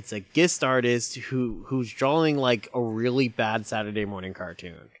it's a guest artist who's drawing like a really bad Saturday morning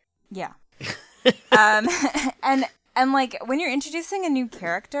cartoon. Yeah. And like when you're introducing a new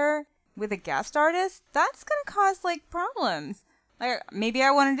character with a guest artist, that's going to cause like problems. Like maybe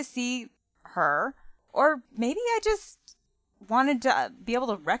I wanted to see her, or maybe I just wanted to be able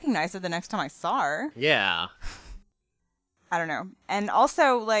to recognize her the next time I saw her. Yeah. I don't know. And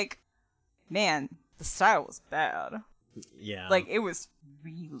also, like, man, the style was bad. Yeah. Like, it was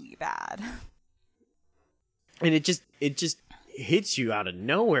really bad. And it just hits you out of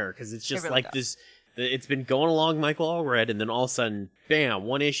nowhere because it's just really like does. it's been going along Michael Allred, and then all of a sudden, bam,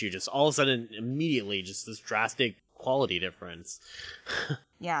 one issue, just all of a sudden, immediately, just this drastic quality difference.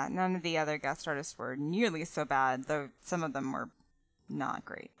 Yeah, none of the other guest artists were nearly so bad, though some of them were not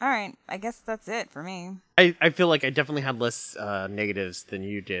great. All right, I guess that's it for me. I feel like I definitely had less negatives than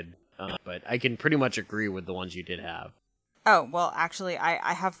you did, but I can pretty much agree with the ones you did have. Oh, well, actually,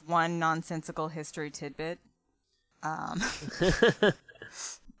 I have one nonsensical history tidbit.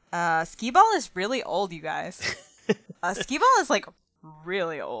 Skee-Ball is really old, you guys. Skee-Ball is, like,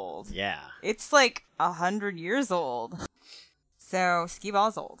 really old. Yeah. It's, like, 100 years old. So,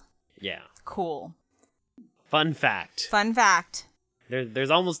 Skee-Ball's old. Yeah. Cool. Fun fact. Fun fact. There's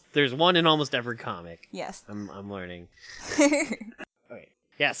one in almost every comic. Yes. I'm learning. Okay.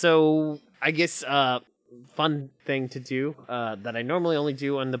 Yeah, so I guess fun thing to do that I normally only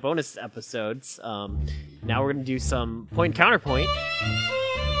do on the bonus episodes. Now we're gonna do some point counterpoint.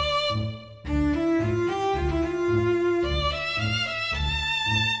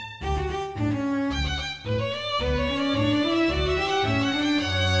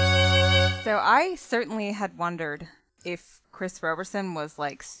 So I certainly had wondered if Chris Roberson was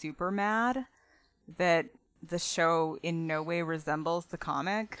like super mad that the show in no way resembles the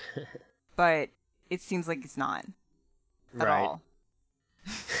comic, but it seems like he's not at all.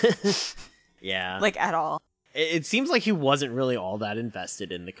 Yeah. Like at all. It seems like he wasn't really all that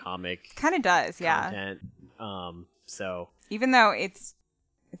invested in the comic Kind of does, yeah. content. So Even though it's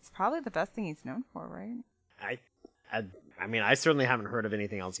probably the best thing he's known for, right? I mean, I certainly haven't heard of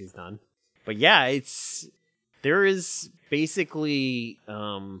anything else he's done. But yeah, there is basically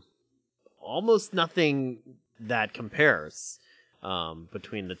almost nothing that compares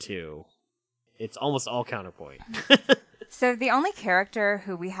between the two. It's almost all counterpoint. So the only character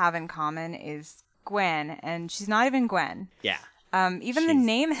who we have in common is Gwen, and she's not even Gwen. Yeah. Even the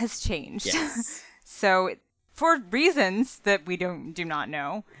name has changed. Yes. So for reasons that we do not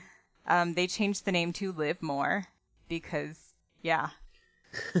know, they changed the name to Liv Moore because, yeah,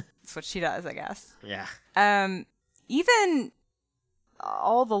 that's what she does, I guess. Yeah. Even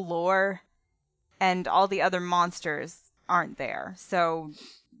all the lore and all the other monsters aren't there. So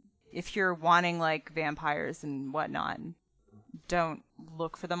if you're wanting like vampires and whatnot, don't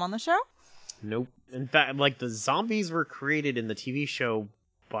look for them on the show. Nope. In fact, like the zombies were created in the TV show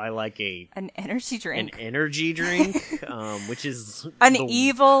by like an energy drink. An energy drink, which is an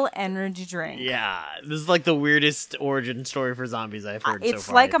evil energy drink. Yeah, this is like the weirdest origin story for zombies I've heard so far.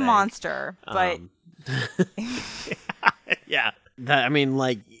 It's like a monster, but yeah. That, I mean,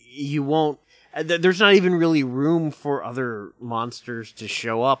 like, you won't... There's not even really room for other monsters to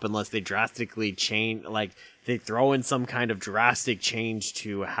show up unless they drastically change... Like, they throw in some kind of drastic change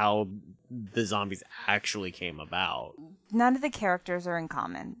to how the zombies actually came about. None of the characters are in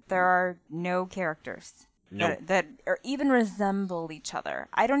common. There are no characters Nope. that or even resemble each other.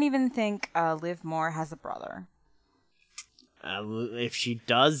 I don't even think Liv Moore has a brother. If she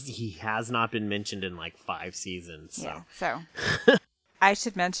does, he has not been mentioned in like 5 seasons. So. Yeah, so I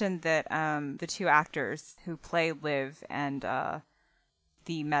should mention that the 2 actors who play Liv and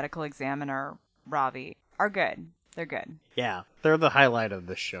the medical examiner Ravi are good. They're good. Yeah, they're the highlight of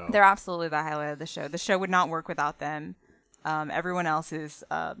the show. They're absolutely the highlight of the show. The show would not work without them. Everyone else is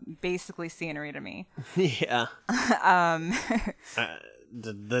basically scenery to me. Yeah.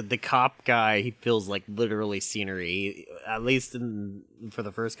 The cop guy, he feels like literally scenery. At least for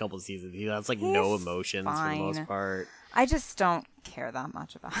the first couple of seasons, he has like no emotions for the most part. I just don't care that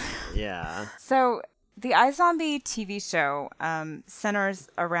much about it. Yeah. So the iZombie TV show centers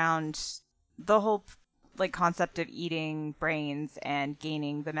around the whole like concept of eating brains and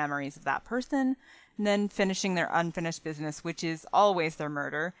gaining the memories of that person, and then finishing their unfinished business, which is always their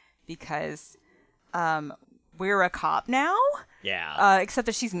murder, because we're a cop now. Yeah. Except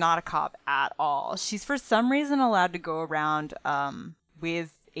that she's not a cop at all. She's for some reason allowed to go around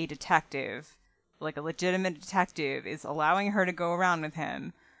with a detective, like a legitimate detective is allowing her to go around with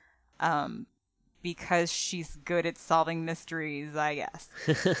him because she's good at solving mysteries, I guess.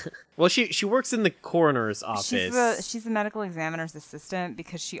 Well, she works in the coroner's office. She's the medical examiner's assistant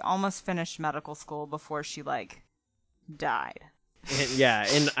because she almost finished medical school before she, like, died. Yeah,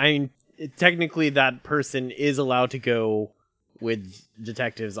 and I mean, technically that person is allowed to go with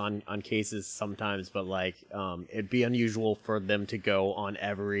detectives on cases sometimes, but like it'd be unusual for them to go on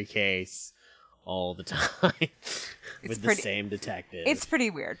every case all the time with the same detective. It's pretty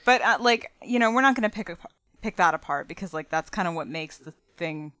weird, but like, you know, we're not going to pick that apart because like that's kind of what makes the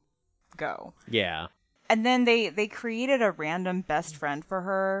thing go. Yeah. And then they created a random best friend for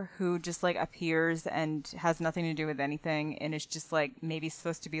her who just like appears and has nothing to do with anything and is just like maybe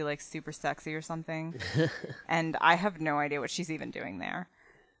supposed to be like super sexy or something. And I have no idea what she's even doing there.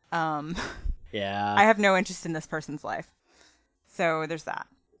 Yeah. I have no interest in this person's life. So there's that.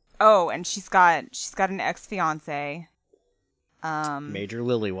 Oh, and she's got an ex-fiance. Major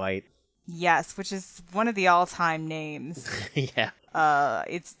Lillywhite. Yes, which is one of the all-time names. Yeah.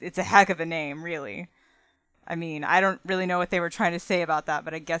 It's a heck of a name, really. I mean, I don't really know what they were trying to say about that,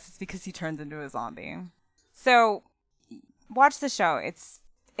 but I guess it's because he turns into a zombie. So, watch the show. It's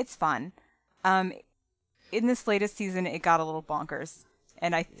fun. In this latest season, it got a little bonkers,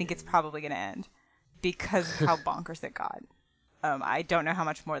 and I think it's probably going to end because of how bonkers it got. I don't know how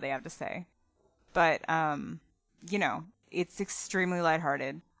much more they have to say, but you know, it's extremely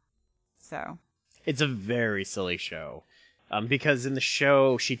lighthearted. So, it's a very silly show. Because in the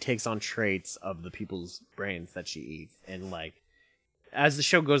show, she takes on traits of the people's brains that she eats. And, like, as the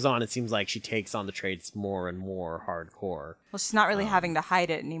show goes on, it seems like she takes on the traits more and more hardcore. Well, she's not really having to hide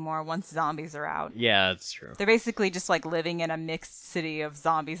it anymore once zombies are out. Yeah, that's true. They're basically just, like, living in a mixed city of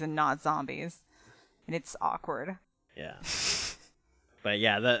zombies and not zombies. And it's awkward. Yeah. But,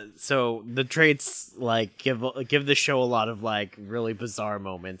 yeah, so the traits, like, give the show a lot of, like, really bizarre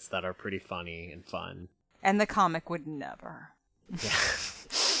moments that are pretty funny and fun. And the comic would never. Yeah.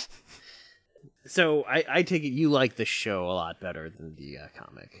 So I take it you like the show a lot better than the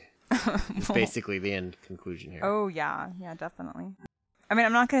comic. It's basically the end conclusion here. Oh yeah, definitely. I mean,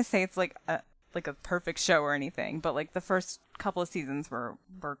 I'm not gonna say it's like a perfect show or anything, but like the first couple of seasons were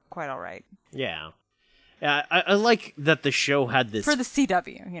quite all right. Yeah. Yeah, I like that the show had this for the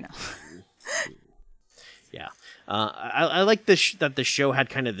CW, you know. Yeah. I like that the show had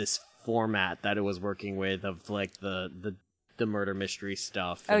kind of this format that it was working with of like the murder mystery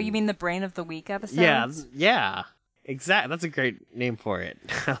stuff. Oh, you mean the Brain of the Week episodes? Yeah, exactly. That's a great name for it.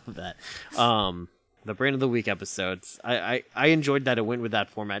 I love that. The Brain of the Week episodes. I enjoyed that it went with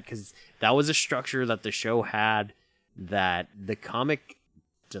that format because that was a structure that the show had that the comic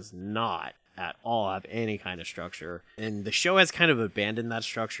does not at all have any kind of structure, and the show has kind of abandoned that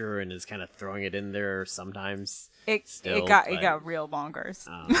structure and is kind of throwing it in there sometimes. It got real bonkers.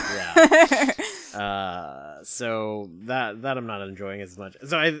 Yeah. So that I'm not enjoying as much.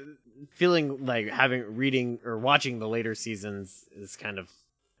 So feeling like reading or watching the later seasons is kind of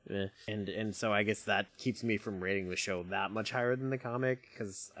and so I guess that keeps me from rating the show that much higher than the comic,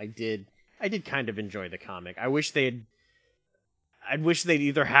 because I did kind of enjoy the comic. I wish they'd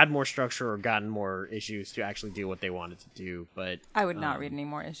either had more structure or gotten more issues to actually do what they wanted to do, but I would not read any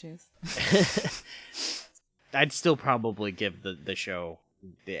more issues. I'd still probably give the show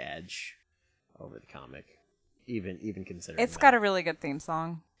the edge over the comic, even considering it's got a really good theme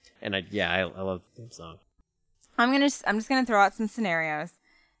song. And I love the theme song. I'm just gonna throw out some scenarios,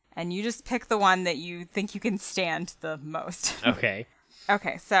 and you just pick the one that you think you can stand the most. Okay.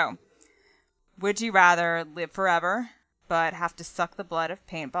 Okay, so would you rather live forever but have to suck the blood of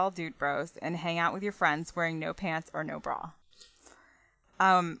paintball dude bros and hang out with your friends wearing no pants or no bra?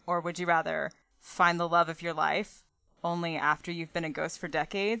 Or would you rather find the love of your life only after you've been a ghost for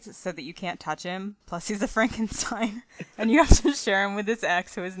decades so that you can't touch him, plus he's a Frankenstein, and you have to share him with his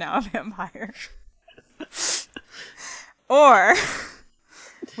ex who is now a vampire? Or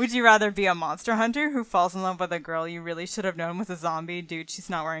would you rather be a monster hunter who falls in love with a girl you really should have known was a zombie? Dude, she's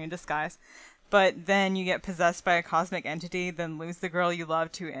not wearing a disguise. But then you get possessed by a cosmic entity, then lose the girl you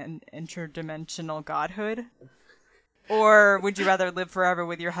love to an interdimensional godhood? Or would you rather live forever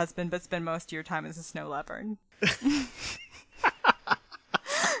with your husband but spend most of your time as a snow leopard?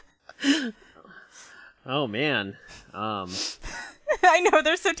 Oh, man. I know,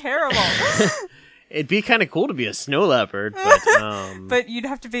 they're so terrible. It'd be kind of cool to be a snow leopard, but... but you'd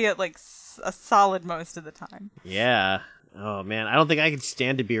have to be at, like, a solid most of the time. Yeah. Oh, man. I don't think I could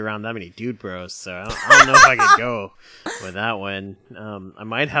stand to be around that many dude bros, so I don't know if I could go with that one. I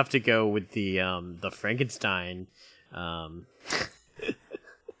might have to go with the Frankenstein. So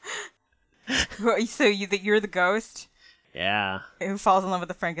you're the ghost? Yeah. Who falls in love with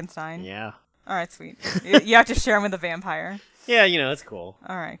the Frankenstein? Yeah. All right, sweet. You have to share him with a vampire. Yeah, it's cool.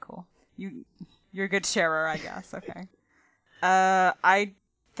 All right, cool. You're a good sharer, I guess. Okay. I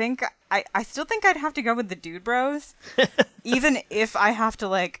still think I'd have to go with the dude bros, even if I have to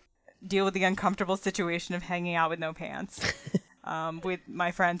like deal with the uncomfortable situation of hanging out with no pants, with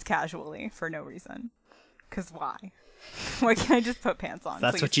my friends casually for no reason. 'Cause why? Why can't I just put pants on?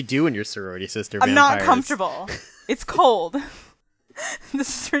 That's please? what you do in your sorority sister. I'm vampires. not comfortable. It's cold.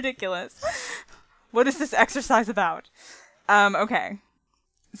 This is ridiculous. What is this exercise about? Okay.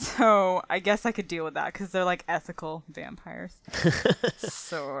 So I guess I could deal with that because they're like ethical vampires.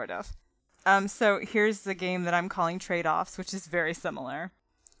 Sort of. So here's the game that I'm calling Trade-Offs, which is very similar.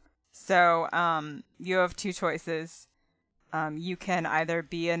 So you have two choices. You can either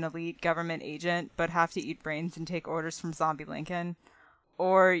be an elite government agent but have to eat brains and take orders from Zombie Lincoln,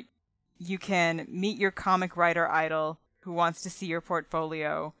 or you can meet your comic writer idol who wants to see your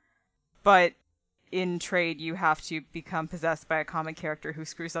portfolio, but in trade you have to become possessed by a comic character who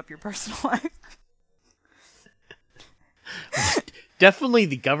screws up your personal life. Definitely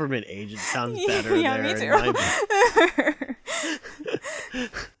the government agent sounds better. Yeah, there. Me too.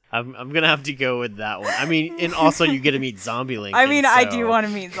 I'm gonna have to go with that one. I mean, and also you get to meet Zombie Lincoln. I mean, so... I do want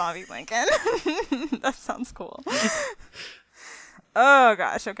to meet Zombie Lincoln. That sounds cool. Oh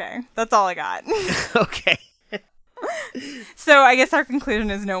gosh, okay. That's all I got. Okay. So I guess our conclusion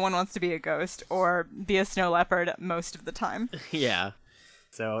is no one wants to be a ghost or be a snow leopard most of the time. Yeah.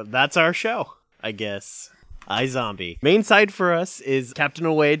 So that's our show, I guess. iZombie. Main site for us is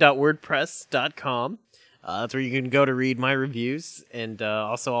captainaway.wordpress.com. That's where you can go to read my reviews, and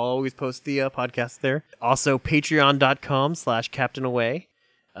also I'll always post the podcast there. Also, patreon.com/captainaway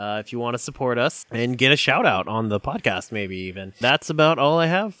if you want to support us and get a shout out on the podcast, maybe even. That's about all I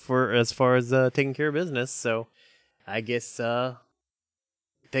have for as far as taking care of business. So I guess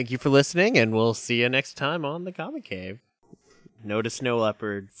thank you for listening, and we'll see you next time on the Comic Cave. No to snow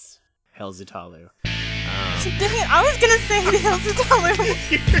leopards. Hail Zutalu. Dang it, I was gonna say Hail Zutalu.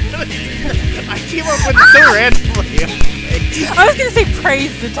 I came up with it so randomly. I was gonna say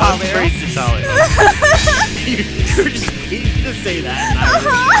praise Zutalu. Praise Zutalu. You were just waiting to say that. And I was...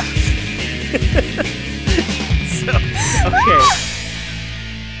 so, okay.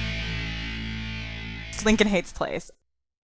 Lincoln hates plays.